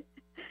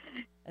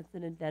 It's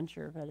an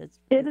adventure, but it's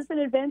an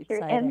adventure,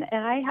 exciting.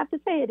 and I have to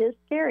say it is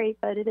scary,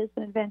 but it is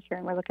an adventure,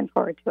 and we're looking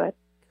forward to it.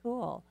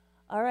 Cool.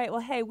 All right.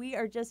 Well, hey, we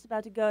are just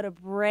about to go to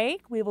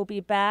break. We will be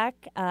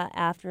back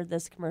after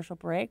this commercial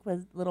break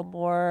with a little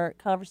more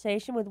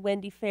conversation with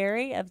Wendy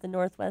Ferry of the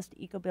Northwest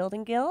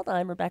Ecobuilding Guild.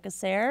 I'm Rebecca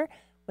Sayre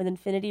with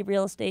Infinity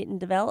Real Estate and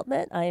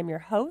Development. I am your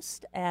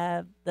host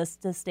of the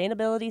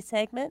sustainability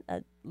segment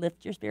at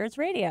Lift Your Spirits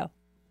Radio.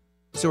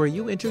 So are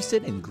you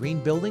interested in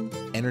green building,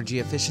 energy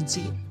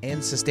efficiency,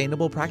 and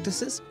sustainable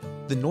practices?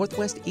 The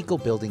Northwest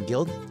Ecobuilding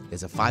Guild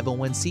is a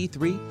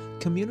 501c3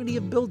 community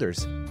of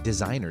builders,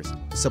 designers,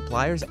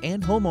 suppliers,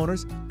 and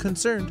homeowners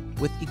concerned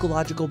with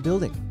ecological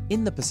building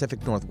in the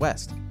Pacific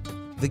Northwest.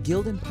 The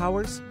Guild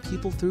empowers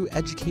people through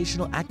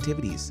educational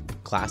activities,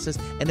 classes,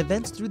 and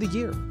events through the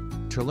year.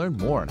 To learn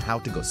more on how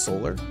to go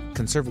solar,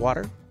 conserve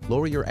water,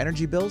 lower your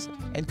energy bills,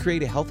 and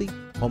create a healthy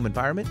home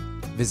environment,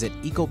 visit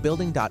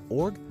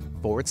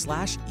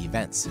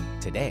ecobuilding.org/events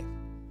today.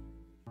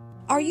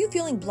 Are you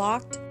feeling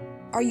blocked?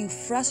 Are you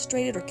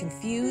frustrated or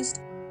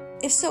confused?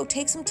 If so,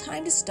 take some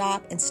time to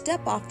stop and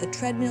step off the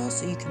treadmill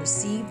so you can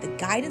receive the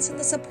guidance and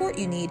the support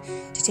you need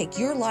to take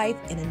your life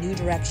in a new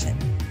direction.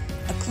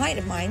 A client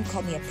of mine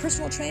called me a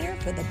personal trainer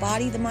for the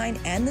body, the mind,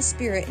 and the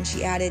spirit, and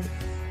she added,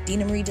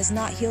 Dina Marie does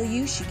not heal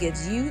you, she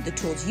gives you the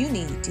tools you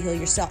need to heal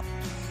yourself.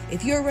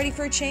 If you're ready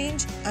for a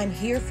change, I'm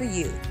here for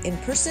you.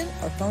 In-person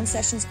or phone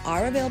sessions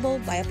are available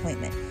by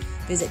appointment.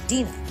 Visit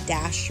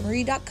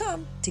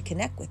dina-marie.com to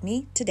connect with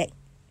me today.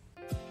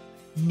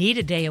 Need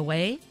a day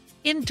away?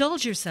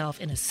 Indulge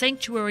yourself in a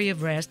sanctuary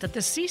of rest at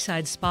the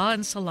Seaside Spa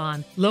and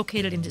Salon,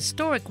 located in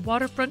historic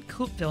waterfront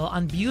Coupeville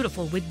on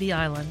beautiful Whidbey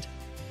Island.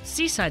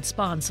 Seaside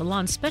Spa and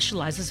Salon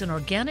specializes in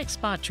organic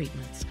spa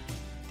treatments.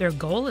 Their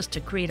goal is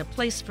to create a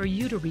place for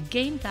you to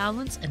regain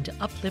balance and to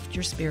uplift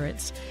your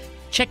spirits.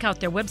 Check out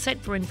their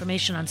website for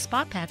information on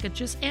spa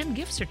packages and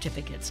gift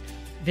certificates.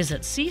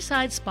 Visit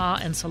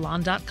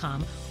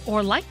seasidespaandsalon.com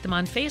or like them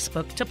on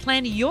Facebook to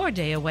plan your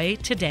day away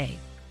today.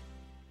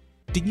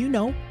 Do you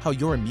know how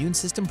your immune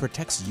system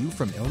protects you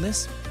from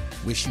illness?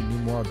 Wish you knew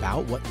more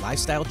about what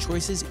lifestyle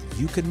choices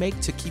you could make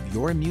to keep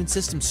your immune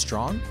system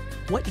strong?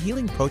 What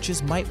healing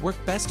approaches might work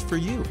best for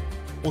you?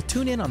 Well,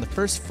 tune in on the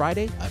first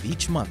Friday of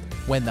each month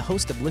when the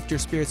host of Lift Your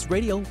Spirits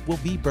Radio will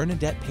be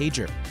Bernadette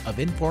Pager of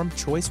Informed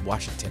Choice,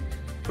 Washington.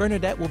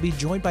 Bernadette will be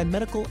joined by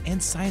medical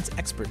and science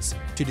experts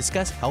to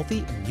discuss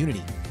healthy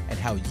immunity and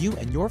how you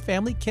and your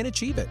family can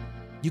achieve it.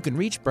 You can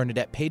reach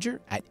Bernadette Pager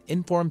at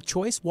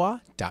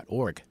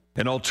informedchoicewa.org.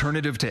 An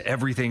alternative to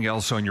everything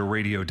else on your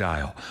radio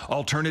dial.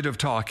 Alternative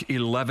Talk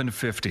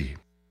 1150.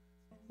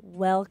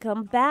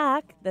 Welcome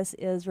back. This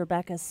is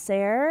Rebecca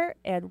Sayre,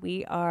 and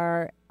we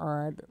are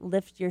on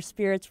Lift Your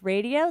Spirits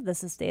Radio, the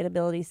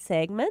sustainability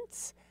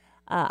segment.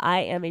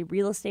 I am a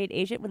real estate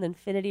agent with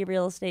Infinity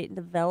Real Estate and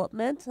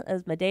Development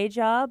as my day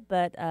job,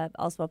 but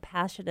also a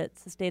passionate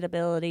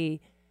sustainability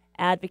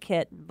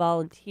advocate and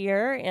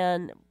volunteer.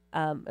 And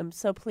I'm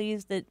so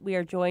pleased that we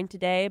are joined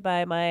today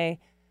by my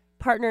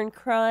partner in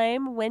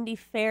crime, Wendy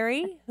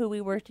Ferry, who we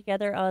work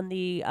together on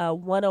the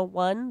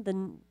 101, the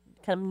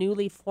kind of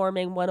newly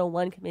forming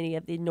 101 committee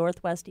of the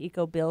Northwest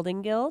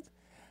Ecobuilding Guild,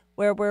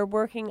 where we're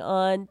working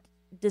on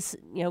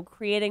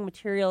creating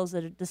materials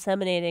that are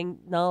disseminating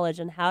knowledge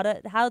and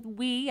how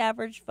we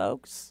average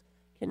folks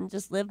can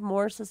just live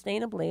more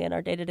sustainably in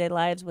our day-to-day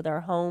lives with our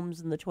homes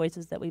and the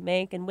choices that we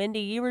make. And Wendy,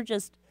 you were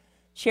just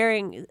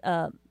sharing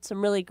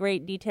some really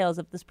great details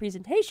of this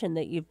presentation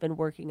that you've been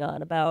working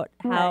on about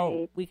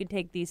how we can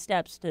take these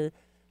steps to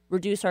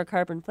reduce our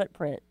carbon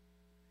footprint.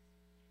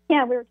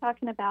 Yeah, we were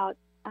talking about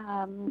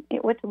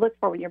what to look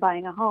for when you're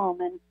buying a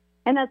home,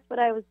 and that's what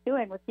I was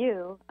doing with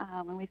you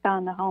when we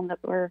found the home that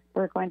we're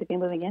going to be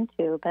moving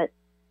into. But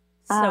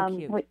so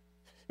cute.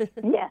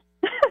 Yes,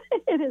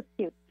 it is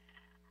cute.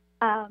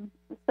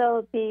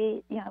 So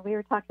we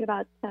were talking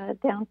about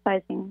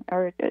downsizing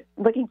or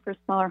looking for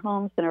smaller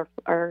homes in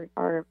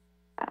our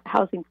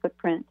housing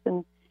footprint,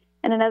 and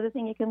another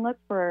thing you can look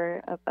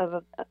for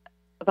above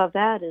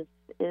that is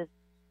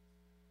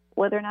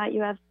whether or not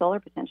you have solar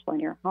potential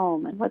in your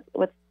home, and what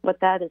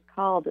that is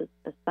called is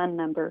the sun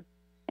number,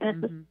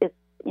 and it's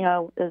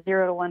a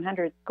 0 to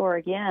 100 score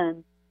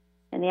again,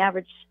 and the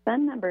average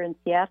sun number in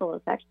Seattle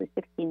is actually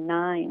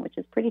 69, which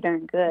is pretty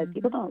darn good.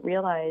 People don't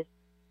realize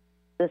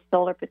the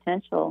solar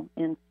potential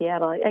in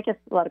Seattle. I guess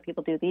a lot of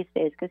people do these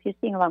days because you're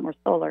seeing a lot more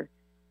solar,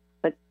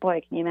 but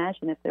boy, can you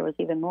imagine if there was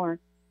even more?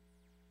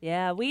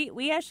 Yeah,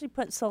 we actually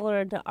put solar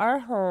into our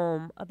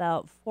home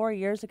about 4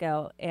 years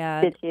ago,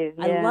 and Did you?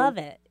 Yeah. I love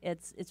it.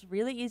 It's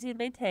really easy to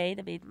maintain.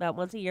 I mean, about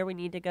once a year we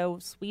need to go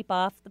sweep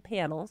off the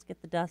panels,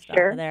 get the dust off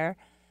of there,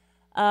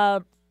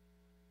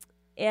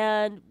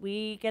 and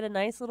we get a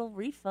nice little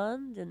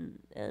refund, and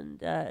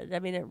I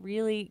mean, it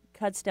really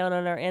cuts down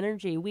on our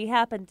energy. We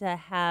happen to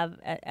have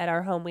at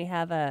our home we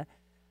have a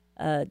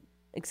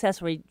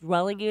accessory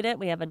dwelling unit.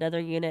 We have another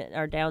unit.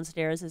 Our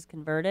downstairs is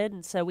converted,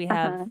 and so we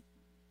have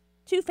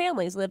two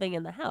families living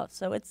in the house.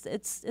 So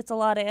it's a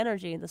lot of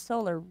energy, and the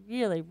solar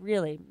really,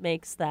 really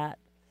makes that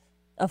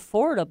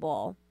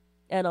affordable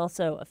and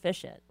also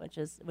efficient, which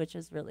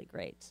is really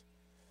great.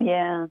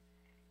 Yeah.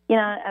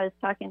 I was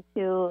talking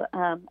to,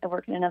 I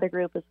work in another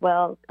group as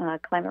well,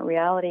 Climate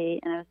Reality,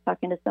 and I was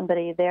talking to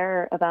somebody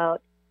there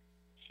about,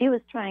 she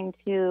was trying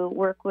to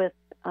work with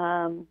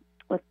a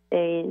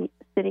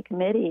city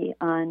committee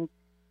on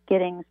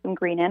getting some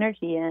green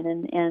energy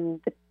in,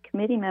 and the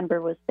committee member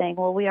was saying,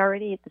 well,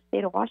 the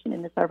state of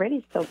Washington is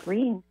already so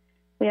green.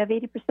 We have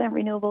 80%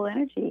 renewable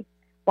energy.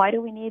 Why do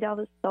we need all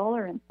this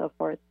solar and so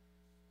forth?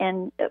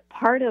 And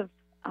part of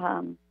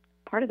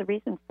the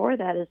reason for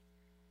that is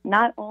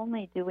not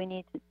only do we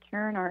need to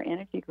turn our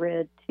energy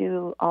grid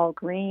to all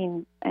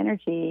green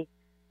energy,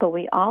 but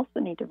we also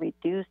need to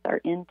reduce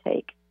our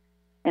intake.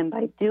 And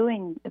by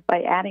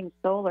adding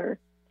solar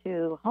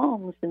to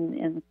homes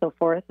and so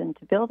forth and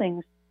to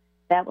buildings,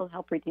 that will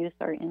help reduce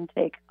our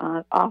intake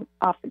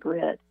off the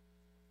grid.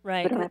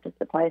 Right. We don't have to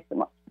supply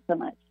so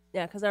much.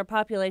 Yeah, because our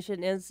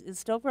population is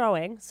still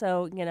growing,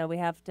 so we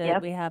have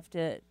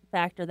to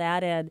factor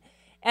that in.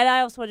 And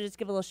I also want to just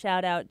give a little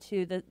shout out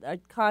to the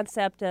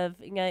concept of,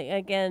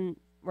 again,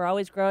 we're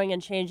always growing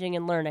and changing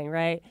and learning,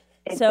 right?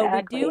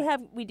 Exactly. So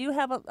we do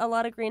have a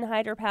lot of green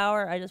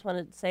hydropower. I just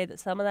want to say that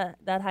some of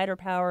that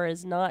hydropower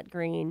is not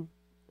green.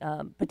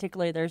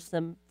 Particularly, there's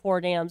some 4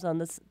 dams on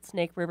the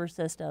Snake River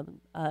system,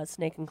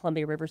 Snake and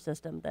Columbia River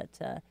system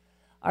that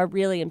are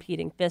really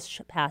impeding fish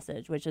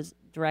passage, which is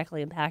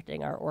directly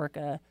impacting our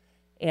orca,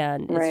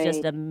 and it's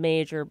just a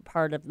major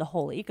part of the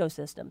whole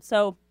ecosystem.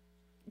 So,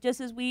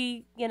 just as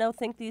we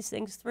think these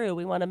things through,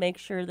 we want to make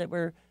sure that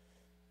we're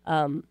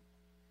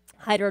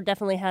hydro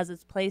definitely has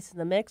its place in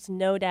the mix,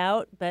 no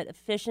doubt, but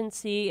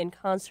efficiency and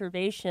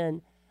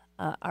conservation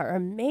are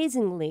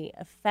amazingly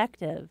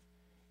effective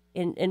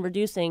in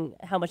reducing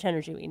how much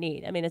energy we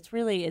need. I mean, it's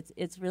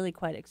really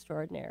quite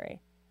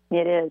extraordinary.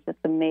 It is. It's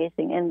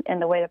amazing,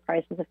 and the way the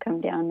prices have come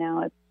down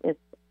now, it's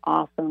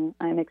awesome.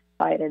 I'm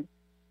excited.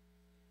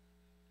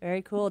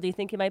 Very cool. Do you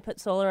think you might put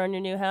solar on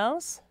your new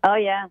house? Oh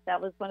yeah,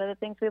 that was one of the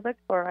things we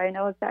looked for. I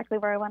know exactly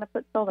where I want to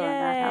put solar on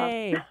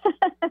that house.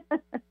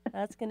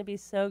 That's going to be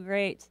so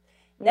great.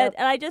 Yep.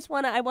 And I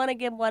want to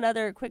give one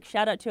other quick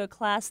shout out to a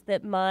class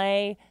that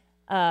my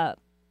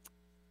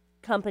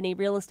company,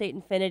 Real Estate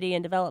Infinity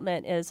and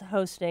Development, is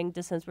hosting.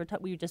 Just since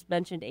we just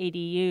mentioned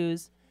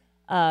ADUs,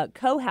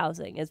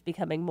 co-housing is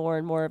becoming more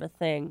and more of a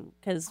thing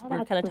because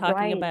we're kind of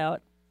talking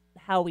about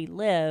how we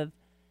live.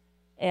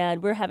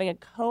 And we're having a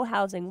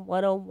co-housing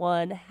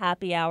 101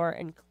 happy hour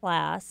and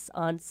class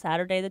on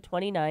Saturday the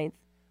 29th.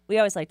 We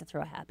always like to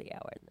throw a happy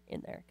hour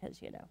in there because,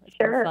 it's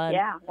sure, fun.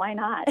 Yeah, why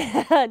not?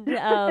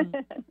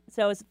 And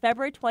so it's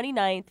February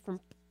 29th from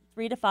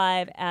 3 to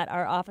 5 at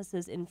our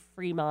offices in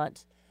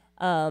Fremont.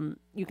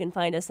 You can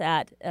find us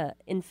at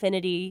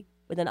Infinity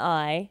with an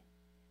I,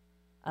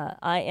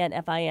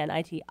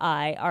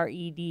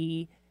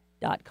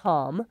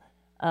 INFINITIRED.com.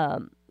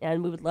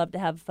 And we would love to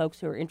have folks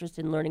who are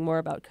interested in learning more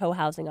about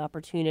co-housing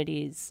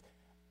opportunities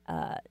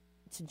to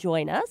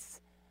join us.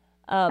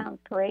 Sounds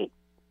great.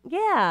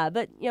 Yeah,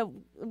 but we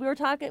were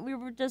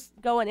just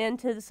going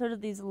into sort of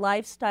these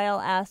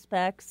lifestyle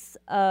aspects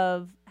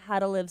of how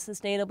to live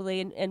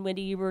sustainably. And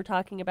Wendy, you were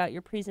talking about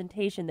your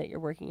presentation that you're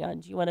working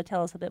on. Do you want to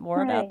tell us a bit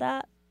more about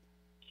that?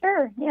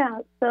 Sure. Yeah.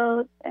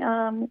 So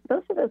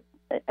those are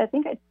I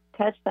think I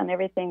touched on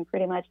everything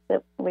pretty much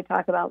that we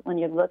talk about when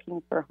you're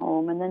looking for a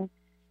home, and then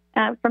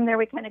from there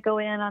we kind of go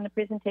in on the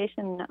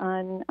presentation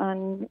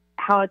on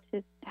how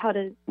to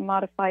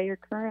modify your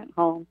current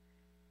home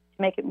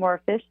to make it more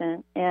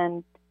efficient.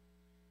 And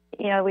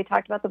we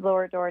talked about the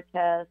blower door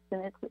test,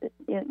 and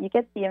you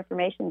get the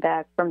information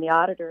back from the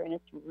auditor, and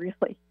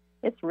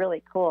it's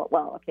really cool.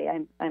 Well, okay,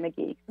 I'm a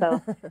geek,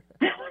 so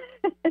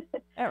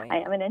I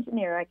am an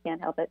engineer. I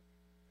can't help it.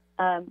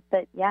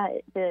 But yeah,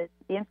 the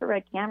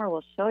infrared camera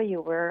will show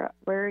you where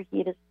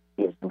heat is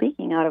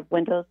leaking out of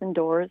windows and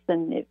doors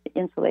and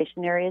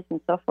insulation areas and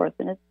so forth,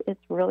 and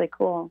it's really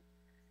cool.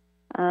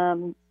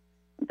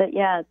 But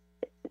yeah,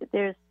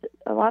 there's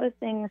a lot of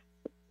things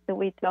that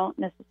we don't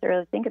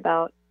necessarily think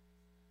about.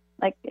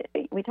 Like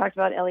we talked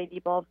about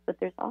LED bulbs, but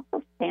there's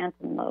also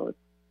phantom loads.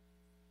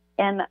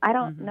 And I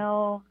don't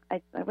know,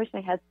 I wish I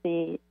had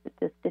the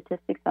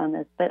statistics on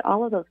this, but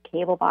all of those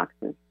cable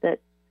boxes that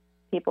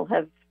people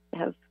have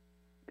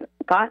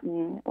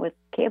gotten with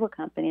cable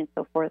company and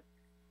so forth,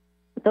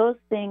 those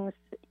things,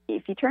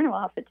 if you turn them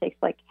off, it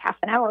takes like half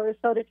an hour or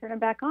so to turn them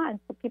back on,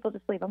 so people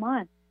just leave them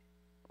on.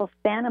 Well,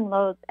 phantom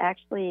loads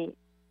actually,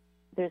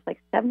 there's like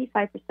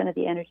 75% of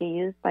the energy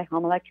used by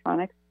home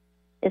electronics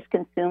is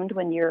consumed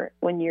when your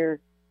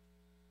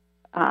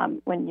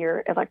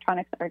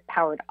electronics are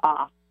powered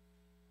off.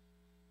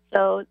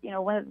 So,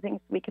 one of the things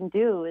we can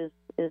do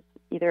is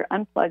either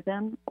unplug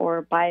them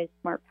or buy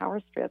smart power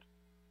strips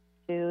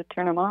to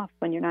turn them off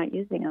when you're not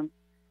using them.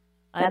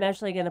 I'm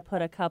actually going to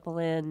put a couple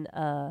in.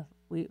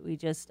 We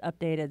just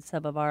updated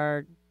some of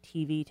our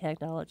TV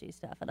technology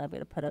stuff, and I'm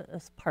going to put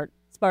a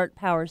smart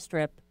power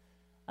strip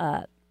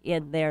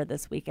in there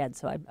this weekend.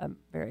 So I'm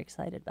very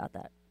excited about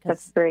that.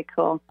 That's very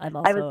cool. I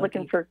was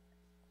looking for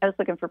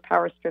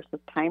power strips with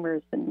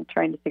timers and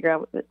trying to figure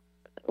out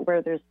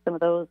where there's some of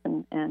those,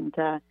 and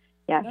I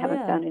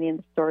haven't found any in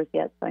the stores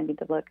yet, so I need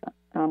to look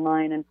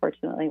online.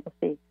 Unfortunately, we'll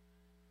see.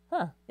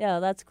 Huh? Yeah,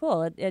 that's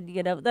cool. And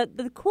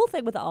the cool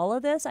thing with all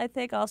of this, I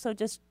think, also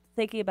just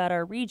thinking about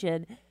our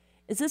region,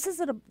 is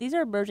these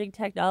are emerging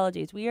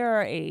technologies. We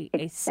are a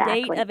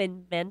state of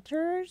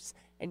inventors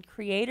and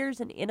creators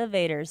and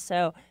innovators.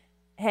 So,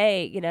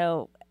 hey,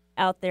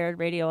 out there in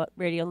radio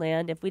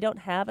land, if we don't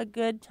have a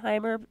good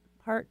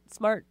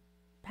smart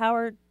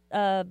power,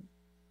 I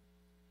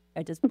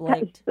just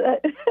blanked.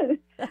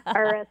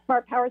 Our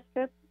smart power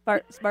strips.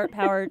 smart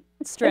power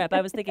strip.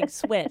 I was thinking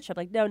switch. I'm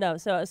like, no.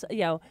 So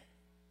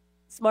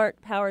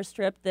smart power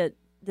strip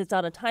that's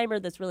on a timer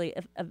that's really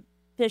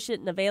efficient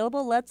and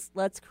available.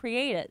 Let's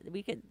create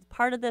it.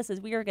 Part of this is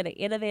we are going to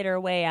innovate our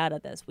way out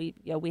of this. We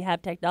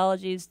have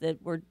technologies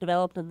that were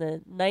developed in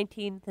the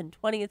 19th and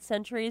 20th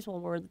centuries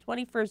when we're in the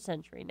 21st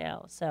century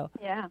now. So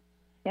yeah,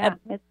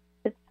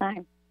 it's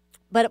time.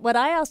 But what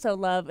I also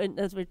love, and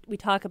as we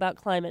talk about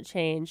climate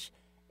change,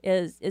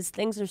 is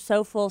things are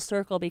so full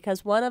circle,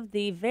 because one of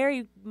the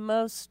very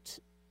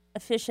most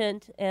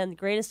efficient and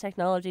greatest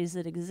technologies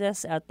that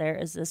exists out there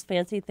is this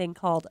fancy thing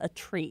called a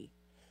tree.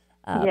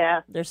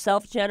 They're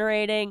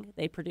self-generating.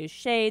 They produce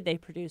shade. They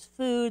produce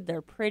food.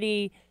 They're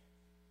pretty.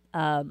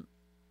 They're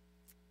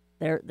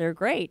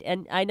great.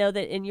 And I know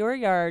that in your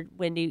yard,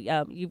 Wendy,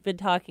 you've been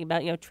talking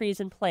about trees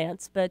and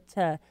plants, but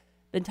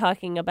been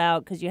talking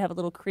about, because you have a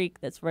little creek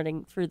that's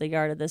running through the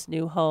yard of this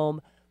new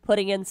home,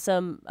 putting in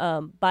some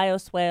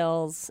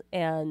bioswales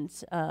and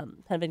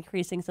kind of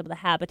increasing some of the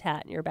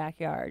habitat in your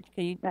backyard.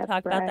 Can you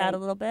talk about that a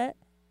little bit?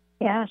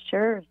 Yeah,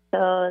 sure.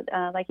 So,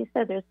 like you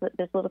said, there's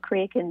this little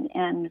creek,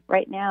 and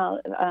right now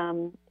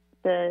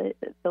the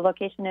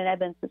location in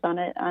Edmonds is on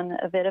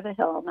a bit of a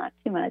hill, not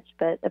too much,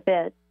 but a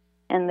bit,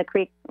 and the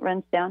creek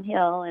runs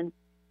downhill, and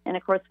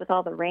of course with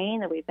all the rain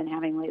that we've been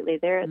having lately,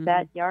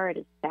 that yard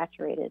is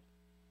saturated.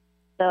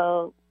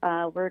 So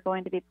we're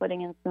going to be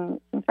putting in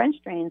some French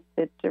drains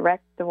to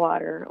direct the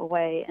water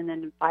away, and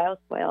then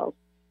bioswales.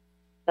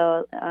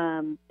 So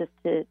just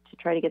to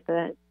try to get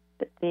the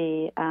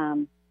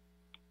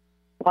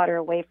water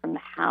away from the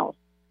house.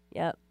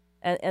 Yep.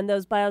 And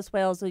those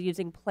bioswales are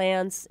using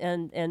plants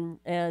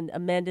and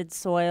amended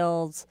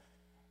soils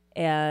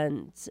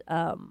and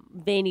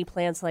veiny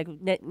plants like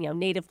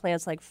native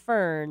plants like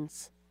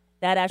ferns.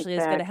 That actually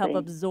is going to help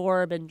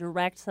absorb and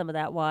direct some of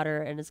that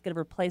water, and it's going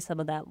to replace some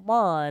of that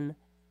lawn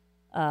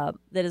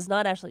that is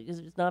not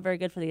very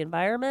good for the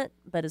environment,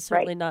 but is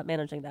certainly not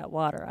managing that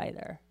water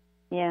either.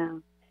 Yeah.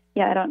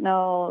 I don't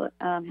know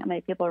how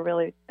many people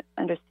really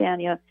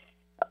understand.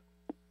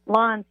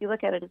 Lawns, you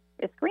look at it,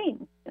 it's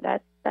green.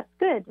 That's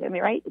good. I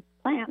mean, right? It's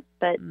plants,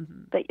 but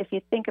if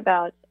you think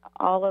about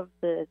all of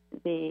the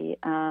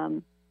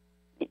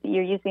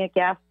you're using a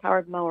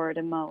gas-powered mower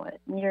to mow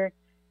it, and you're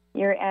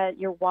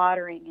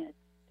watering it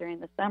during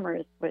the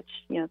summers, which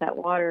that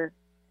water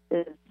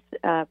is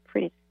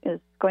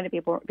going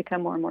to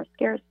become more and more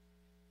scarce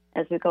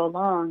as we go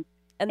along.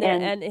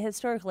 And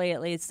historically,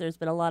 at least, there's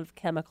been a lot of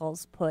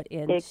chemicals put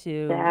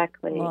into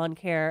lawn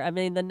care. I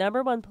mean, the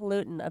number one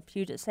pollutant of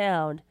Puget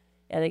Sound,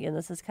 and again,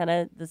 this is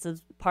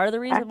part of the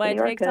reason why it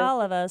takes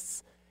all of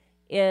us,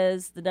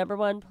 is the number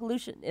one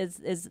pollution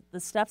is the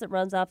stuff that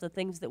runs off the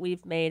things that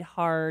we've made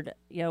hard,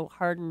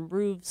 hardened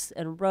roofs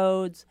and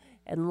roads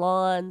and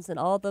lawns and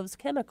all those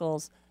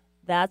chemicals.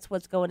 That's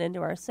what's going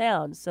into our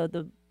sound. So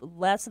the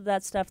less of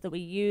that stuff that we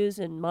use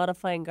in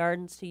modifying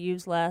gardens to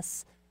use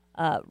less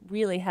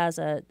really has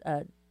a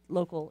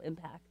local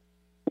impact.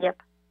 Yep.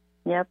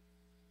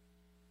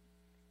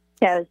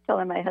 Yeah, I was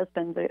telling my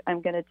husband that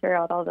I'm going to tear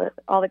out all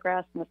the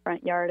grass in the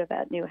front yard of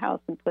that new house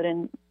and put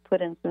in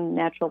some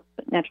natural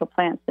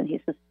plants, and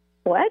he says,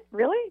 "What?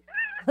 Really?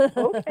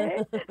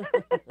 Okay."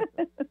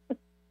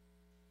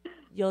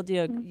 You'll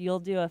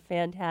do a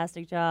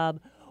fantastic job.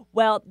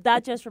 Well,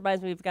 that just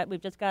reminds me,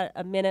 we've just got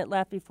a minute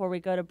left before we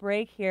go to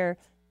break here.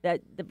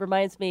 That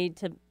reminds me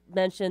to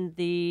mention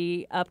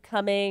the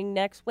upcoming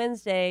next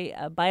Wednesday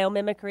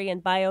biomimicry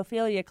and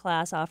biophilia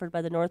class offered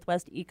by the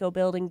Northwest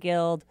Ecobuilding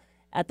Guild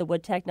at the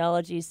Wood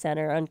Technology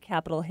Center on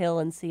Capitol Hill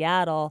in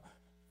Seattle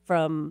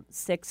from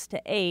 6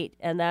 to 8.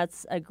 And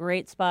that's a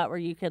great spot where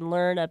you can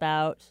learn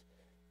about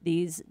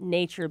these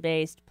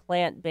nature-based,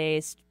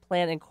 plant-based,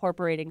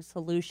 plant-incorporating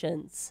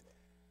solutions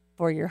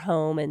for your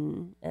home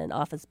and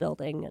office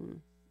building.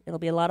 And it'll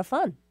be a lot of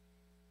fun.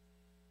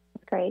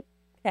 Great.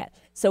 Okay,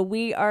 so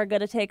we are going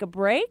to take a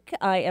break.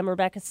 I am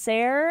Rebecca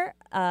Sayre.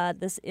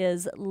 This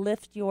is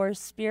Lift Your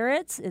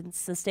Spirits in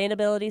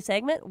Sustainability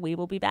segment. We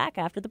will be back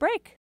after the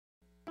break.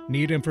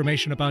 Need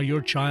information about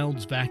your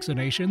child's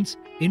vaccinations?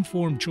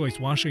 Informed Choice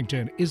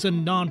Washington is a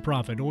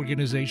nonprofit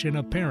organization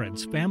of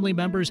parents, family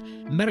members,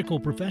 medical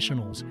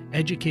professionals,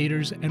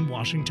 educators, and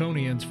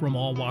Washingtonians from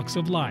all walks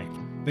of life.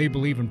 They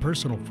believe in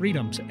personal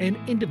freedoms and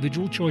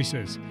individual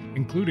choices,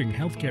 including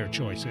healthcare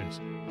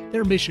choices.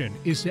 Their mission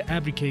is to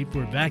advocate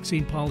for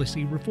vaccine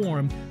policy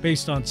reform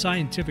based on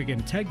scientific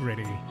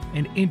integrity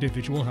and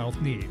individual health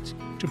needs,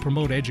 to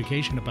promote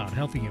education about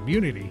healthy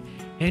immunity,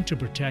 and to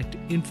protect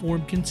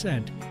informed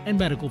consent and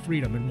medical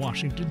freedom in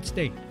Washington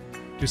state.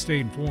 To stay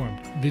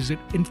informed, visit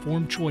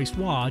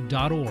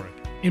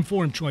informedchoicewa.org.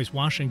 Informed Choice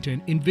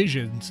Washington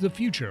envisions the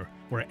future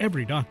where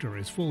every doctor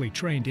is fully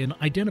trained in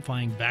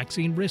identifying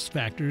vaccine risk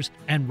factors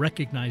and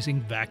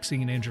recognizing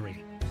vaccine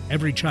injury.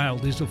 Every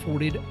child is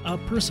afforded a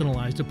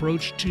personalized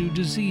approach to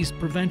disease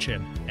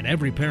prevention, and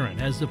every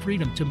parent has the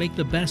freedom to make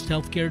the best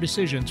healthcare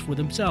decisions for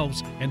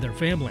themselves and their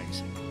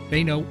families.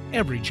 They know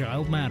every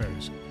child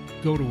matters.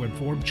 Go to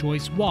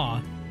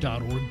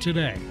informedchoicewa.org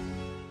today.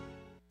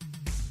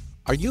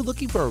 Are you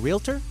looking for a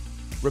realtor?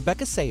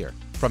 Rebecca Sayre,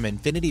 From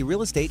Infinity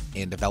Real Estate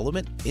and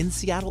Development in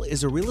Seattle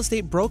is a real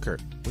estate broker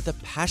with a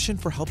passion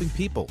for helping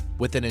people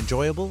with an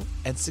enjoyable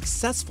and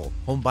successful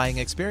home buying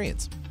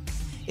experience.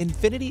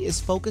 Infinity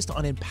is focused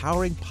on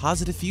empowering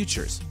positive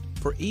futures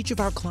for each of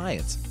our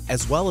clients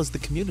as well as the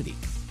community.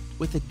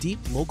 With a deep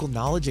local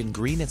knowledge in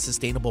green and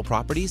sustainable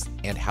properties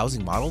and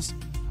housing models,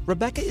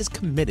 Rebecca is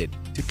committed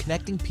to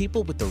connecting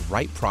people with the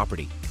right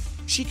property.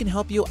 She can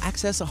help you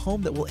access a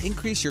home that will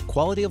increase your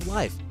quality of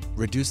life,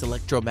 reduce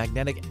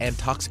electromagnetic and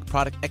toxic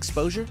product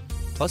exposure,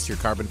 plus your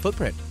carbon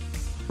footprint.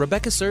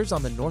 Rebecca serves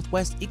on the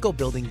Northwest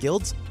Ecobuilding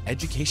Guild's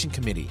Education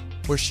Committee,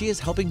 where she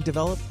is helping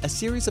develop a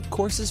series of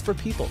courses for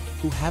people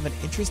who have an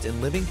interest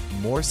in living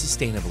more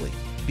sustainably,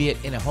 be it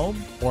in a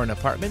home or an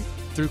apartment,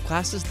 through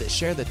classes that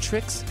share the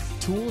tricks,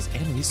 tools,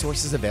 and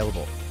resources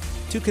available.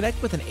 To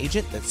connect with an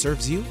agent that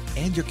serves you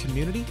and your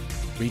community,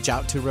 reach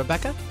out to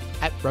Rebecca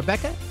at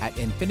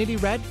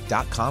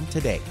infinityred.com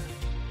today.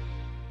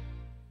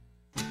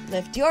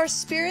 Lift your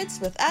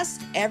spirits with us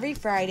every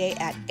Friday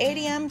at 8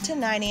 a.m. to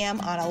 9 a.m.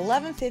 on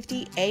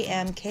 1150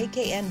 a.m.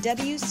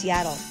 KKNW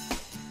Seattle.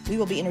 We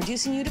will be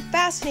introducing you to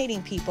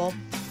fascinating people,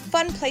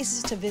 fun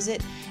places to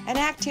visit, and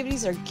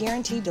activities are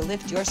guaranteed to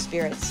lift your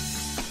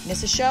spirits.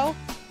 Miss a show?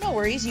 No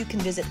worries, you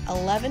can visit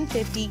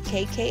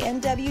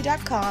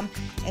 1150kknw.com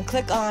and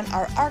click on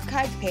our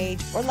archive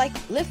page or like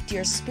Lift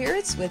Your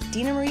Spirits with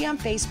Dina Marie on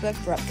Facebook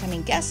for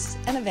upcoming guests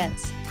and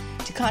events.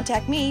 To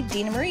contact me,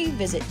 Dina Marie,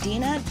 visit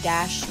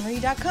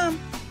dina-marie.com.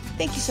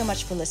 Thank you so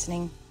much for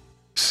listening.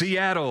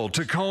 Seattle,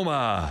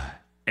 Tacoma,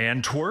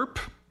 Antwerp?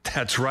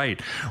 That's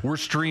right. We're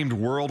streamed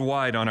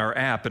worldwide on our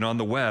app and on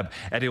the web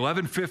at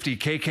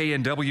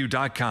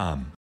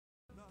 1150kknw.com.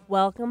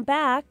 Welcome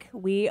back.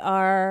 We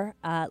are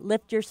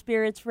Lift Your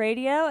Spirits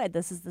Radio, and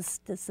this is the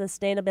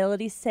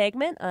sustainability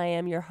segment. I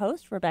am your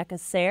host, Rebecca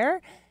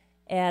Sayre,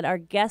 and our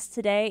guest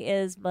today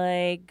is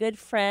my good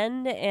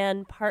friend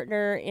and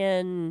partner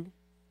in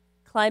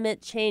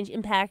climate change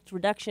impact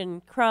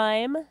reduction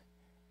crime,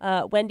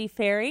 Wendy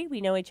Ferry.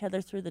 We know each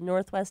other through the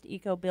Northwest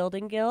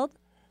Ecobuilding Guild.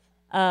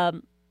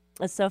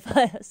 It's so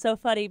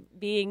funny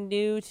being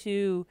new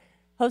to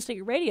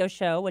hosting a radio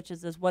show, which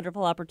is this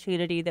wonderful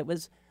opportunity that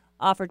was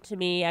offered to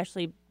me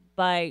actually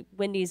by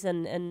Wendy's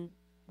and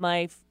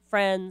my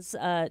friends,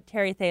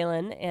 Terry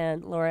Thalen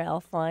and Laura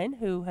Elfline,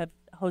 who have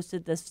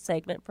hosted this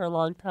segment for a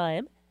long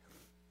time.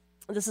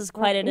 This is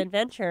quite an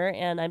adventure,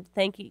 and I'm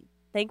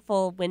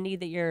thankful, Wendy,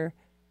 that you're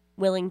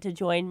willing to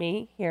join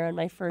me here on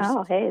my first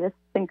Oh, hey, this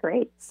has been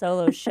great.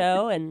 solo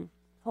show. And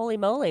holy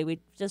moly, we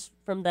just,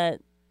 from the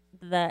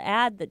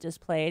ad that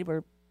just played,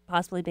 we're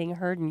possibly being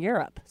heard in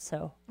Europe.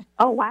 So,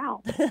 oh,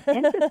 wow.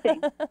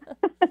 Interesting.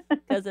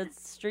 Because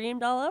it's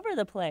streamed all over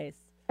the place.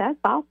 That's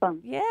awesome.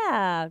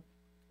 Yeah.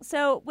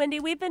 So, Wendy,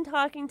 we've been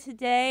talking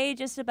today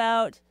just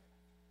about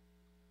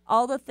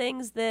all the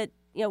things that,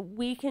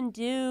 we can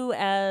do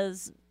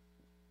as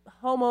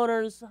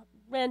homeowners,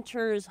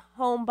 renters,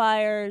 home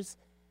buyers,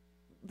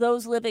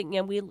 those living,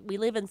 we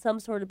live in some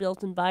sort of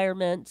built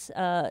environment,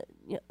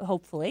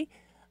 hopefully,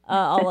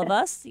 all of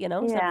us,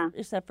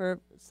 except for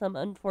some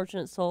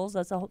unfortunate souls.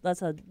 That's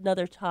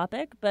another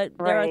topic. But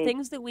there are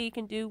things that we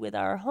can do with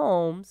our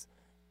homes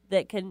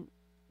that can,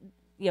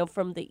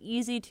 from the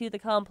easy to the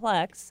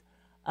complex,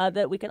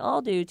 that we can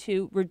all do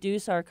to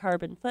reduce our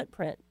carbon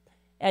footprint.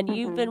 And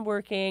you've been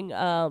working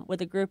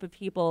with a group of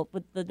people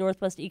with the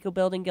Northwest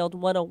Ecobuilding Guild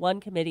 101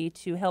 committee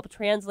to help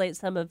translate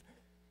some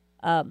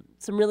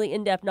really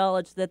in-depth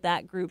knowledge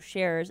that group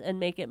shares and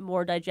make it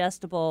more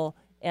digestible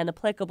and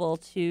applicable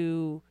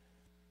to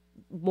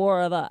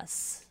more of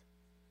us.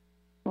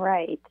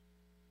 Right.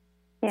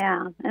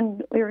 Yeah,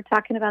 and we were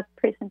talking about the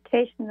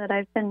presentation that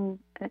I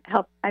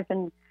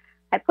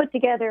put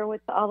together with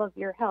all of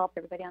your help,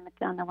 everybody on the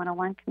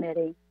 101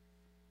 committee.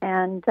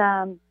 And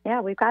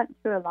we've gotten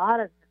through a lot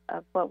of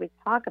what we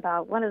talk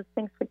about. One of the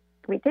things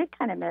we did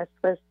kind of miss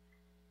was,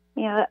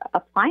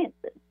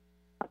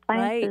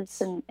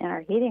 appliances in our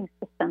heating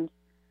systems.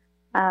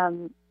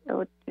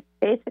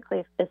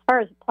 Basically, as far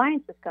as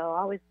appliances go,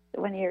 always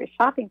when you're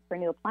shopping for a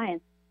new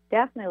appliance,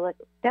 definitely look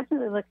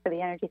for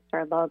the Energy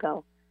Star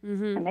logo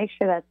and make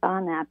sure that's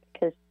on that,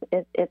 because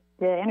the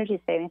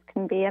energy savings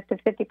can be up to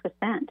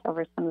 50%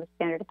 over some of the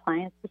standard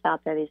appliances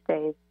out there these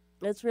days.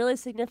 It's really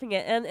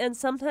significant, and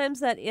sometimes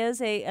that is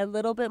a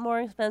little bit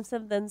more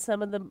expensive than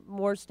some of the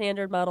more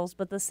standard models,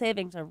 but the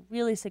savings are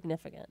really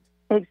significant.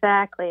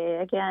 Exactly.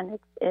 Again,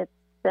 it's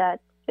that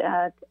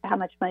how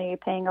much money you're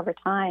paying over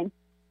time.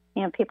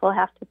 People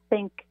have to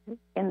think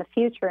in the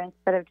future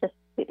instead of just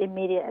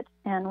immediate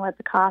and what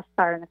the costs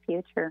are in the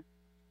future.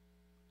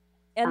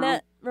 And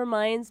that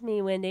reminds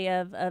me, Wendy,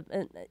 of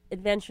an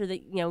adventure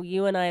that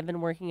you and I have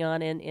been working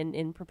on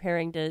in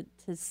preparing to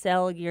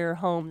sell your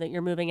home that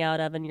you're moving out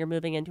of, and you're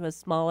moving into a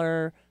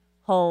smaller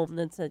home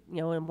that's a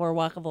more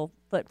walkable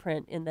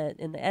footprint in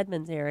the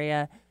Edmonds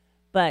area.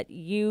 But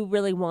you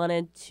really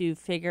wanted to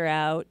figure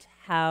out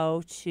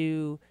how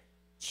to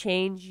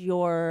change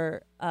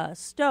your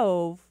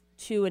stove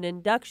to an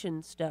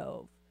induction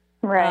stove.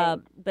 Right.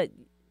 But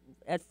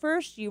at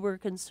first you were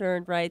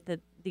concerned, right,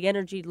 the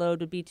energy load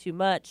would be too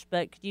much.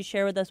 But could you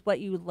share with us what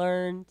you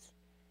learned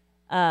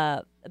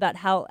about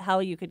how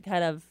you could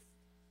kind of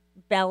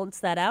balance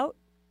that out?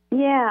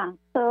 Yeah.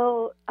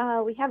 So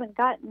we haven't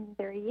gotten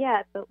there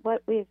yet, but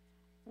what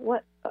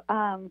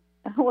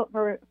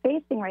we're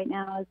facing right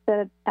now is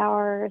that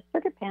our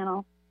circuit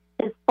panel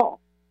is full,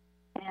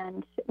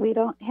 and we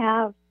don't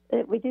have.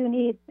 We do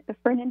need,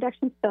 for an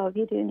induction stove,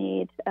 you do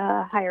need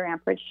a higher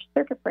amperage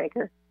circuit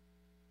breaker.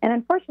 And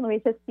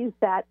unfortunately, we just used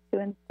that to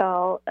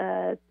install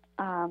an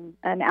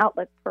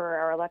outlet for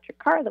our electric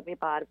car that we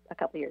bought a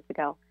couple years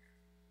ago.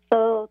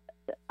 So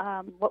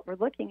what we're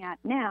looking at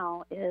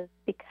now is,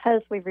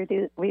 because we've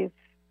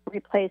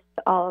replaced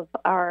all of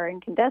our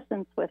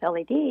incandescents with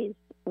LEDs,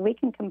 we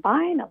can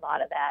combine a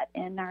lot of that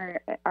in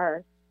our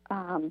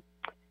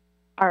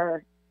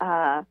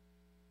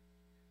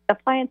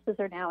appliances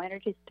are now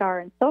Energy Star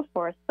and so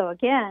forth. So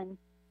again,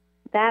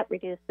 that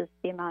reduces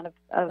the amount of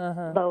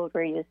load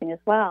we're using as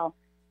well.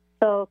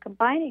 So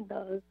combining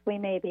those, we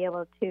may be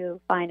able to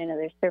find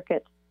another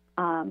circuit,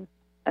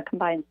 a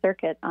combined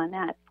circuit on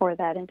that for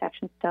that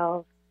induction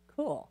stove.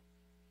 Cool.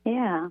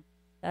 Yeah.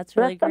 That's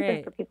really great. great.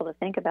 Something for people to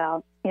think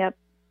about. Yep.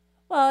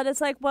 Well, and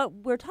it's like what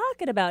we're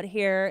talking about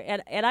here,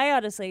 and I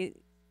honestly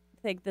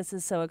think this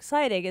is so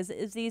exciting, is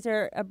these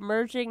are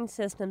emerging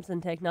systems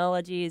and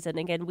technologies, and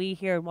again, we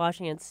here in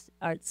Washington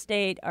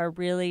State are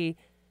really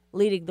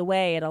leading the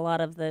way in a lot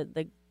of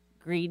the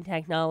green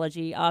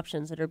technology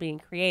options that are being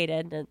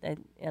created,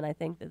 and I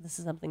think that this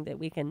is something that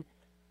we can,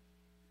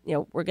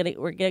 we're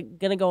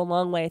gonna go a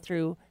long way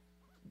through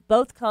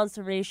both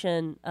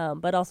conservation,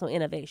 but also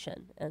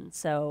innovation, and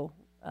so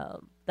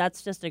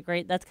that's just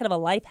that's kind of a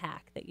life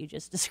hack that you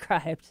just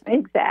described.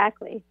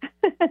 Exactly.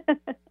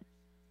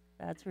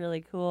 That's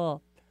really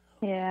cool.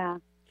 Yeah.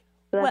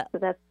 So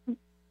that's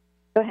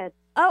go ahead.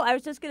 Oh, I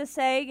was just going to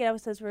say,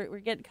 since we're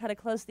getting kind of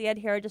close to the end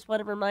here, I just want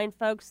to remind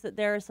folks that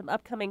there are some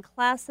upcoming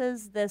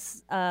classes.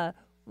 This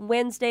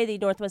Wednesday, the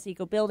Northwest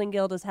Ecobuilding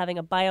Guild is having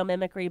a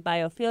biomimicry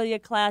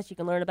biophilia class. You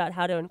can learn about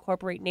how to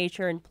incorporate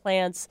nature and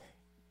plants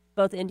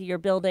both into your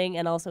building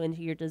and also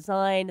into your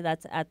design.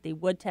 That's at the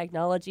Wood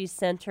Technology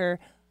Center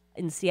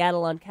in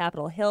Seattle on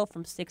Capitol Hill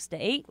from 6 to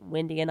 8.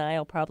 Wendy and I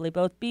will probably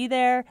both be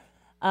there.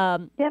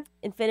 Yep.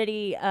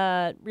 Infinity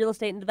Real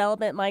Estate and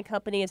Development, my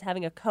company, is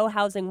having a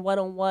Co-Housing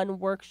 101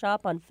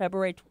 workshop on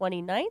February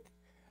 29th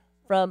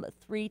from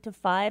 3 to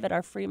 5 at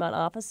our Fremont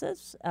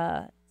offices.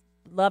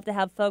 Love to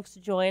have folks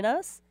join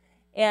us.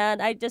 And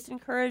I just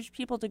encourage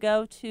people to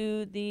go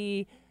to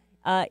the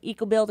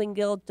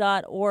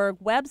ecobuildingguild.org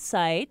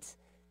website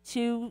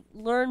to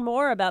learn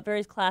more about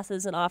various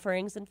classes and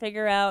offerings and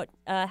figure out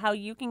how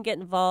you can get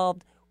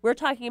involved. We're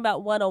talking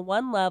about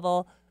 101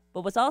 level,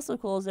 but what's also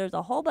cool is there's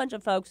a whole bunch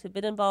of folks who've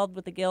been involved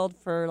with the Guild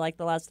for like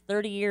the last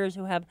 30 years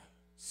who have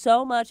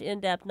so much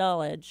in-depth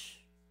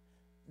knowledge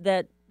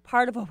that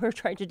part of what we're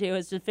trying to do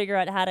is to figure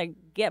out how to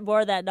get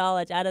more of that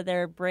knowledge out of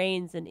their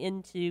brains and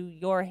into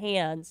your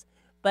hands.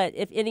 But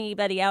if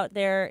anybody out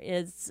there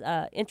is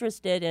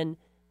interested in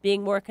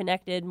being more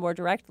connected more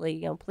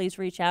directly, please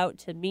reach out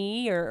to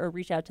me or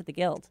reach out to the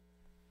Guild.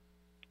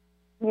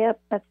 Yep,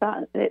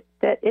 it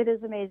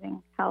is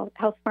amazing how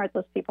smart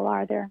those people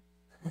are there.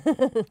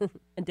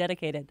 And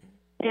dedicated.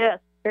 Yes,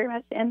 very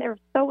much. And they're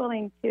so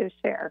willing to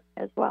share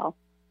as well.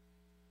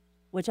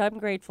 Which I'm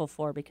grateful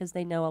for because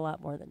they know a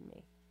lot more than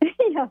me.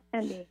 Yeah,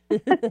 and me.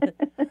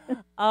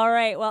 All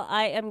right. Well,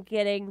 I am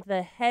getting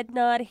the head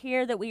nod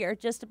here that we are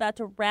just about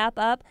to wrap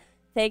up.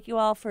 Thank you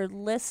all for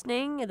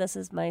listening. This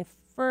is my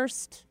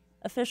first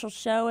official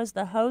show as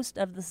the host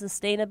of the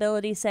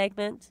sustainability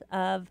segment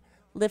of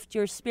Lift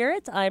Your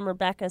Spirits. I'm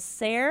Rebecca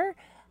Sayre.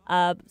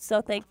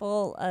 So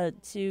thankful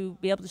to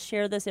be able to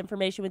share this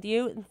information with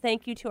you. And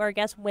thank you to our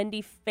guest,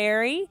 Wendy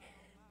Ferry,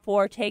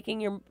 for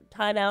taking your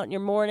time out in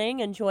your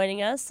morning and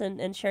joining us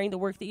and sharing the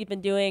work that you've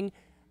been doing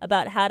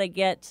about how to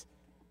get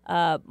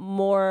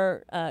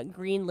more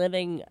green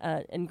living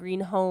and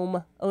green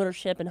home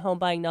ownership and home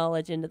buying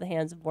knowledge into the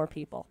hands of more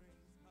people.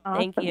 Awesome.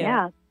 Thank you.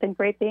 Yeah, it's been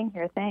great being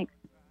here. Thanks.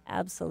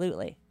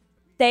 Absolutely.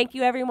 Thank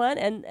you, everyone.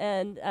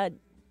 And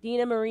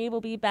Dina Marie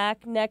will be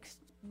back next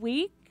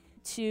week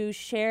to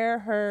share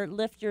her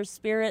Lift Your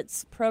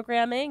Spirits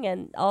programming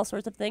and all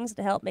sorts of things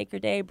to help make your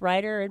day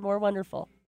brighter and more wonderful.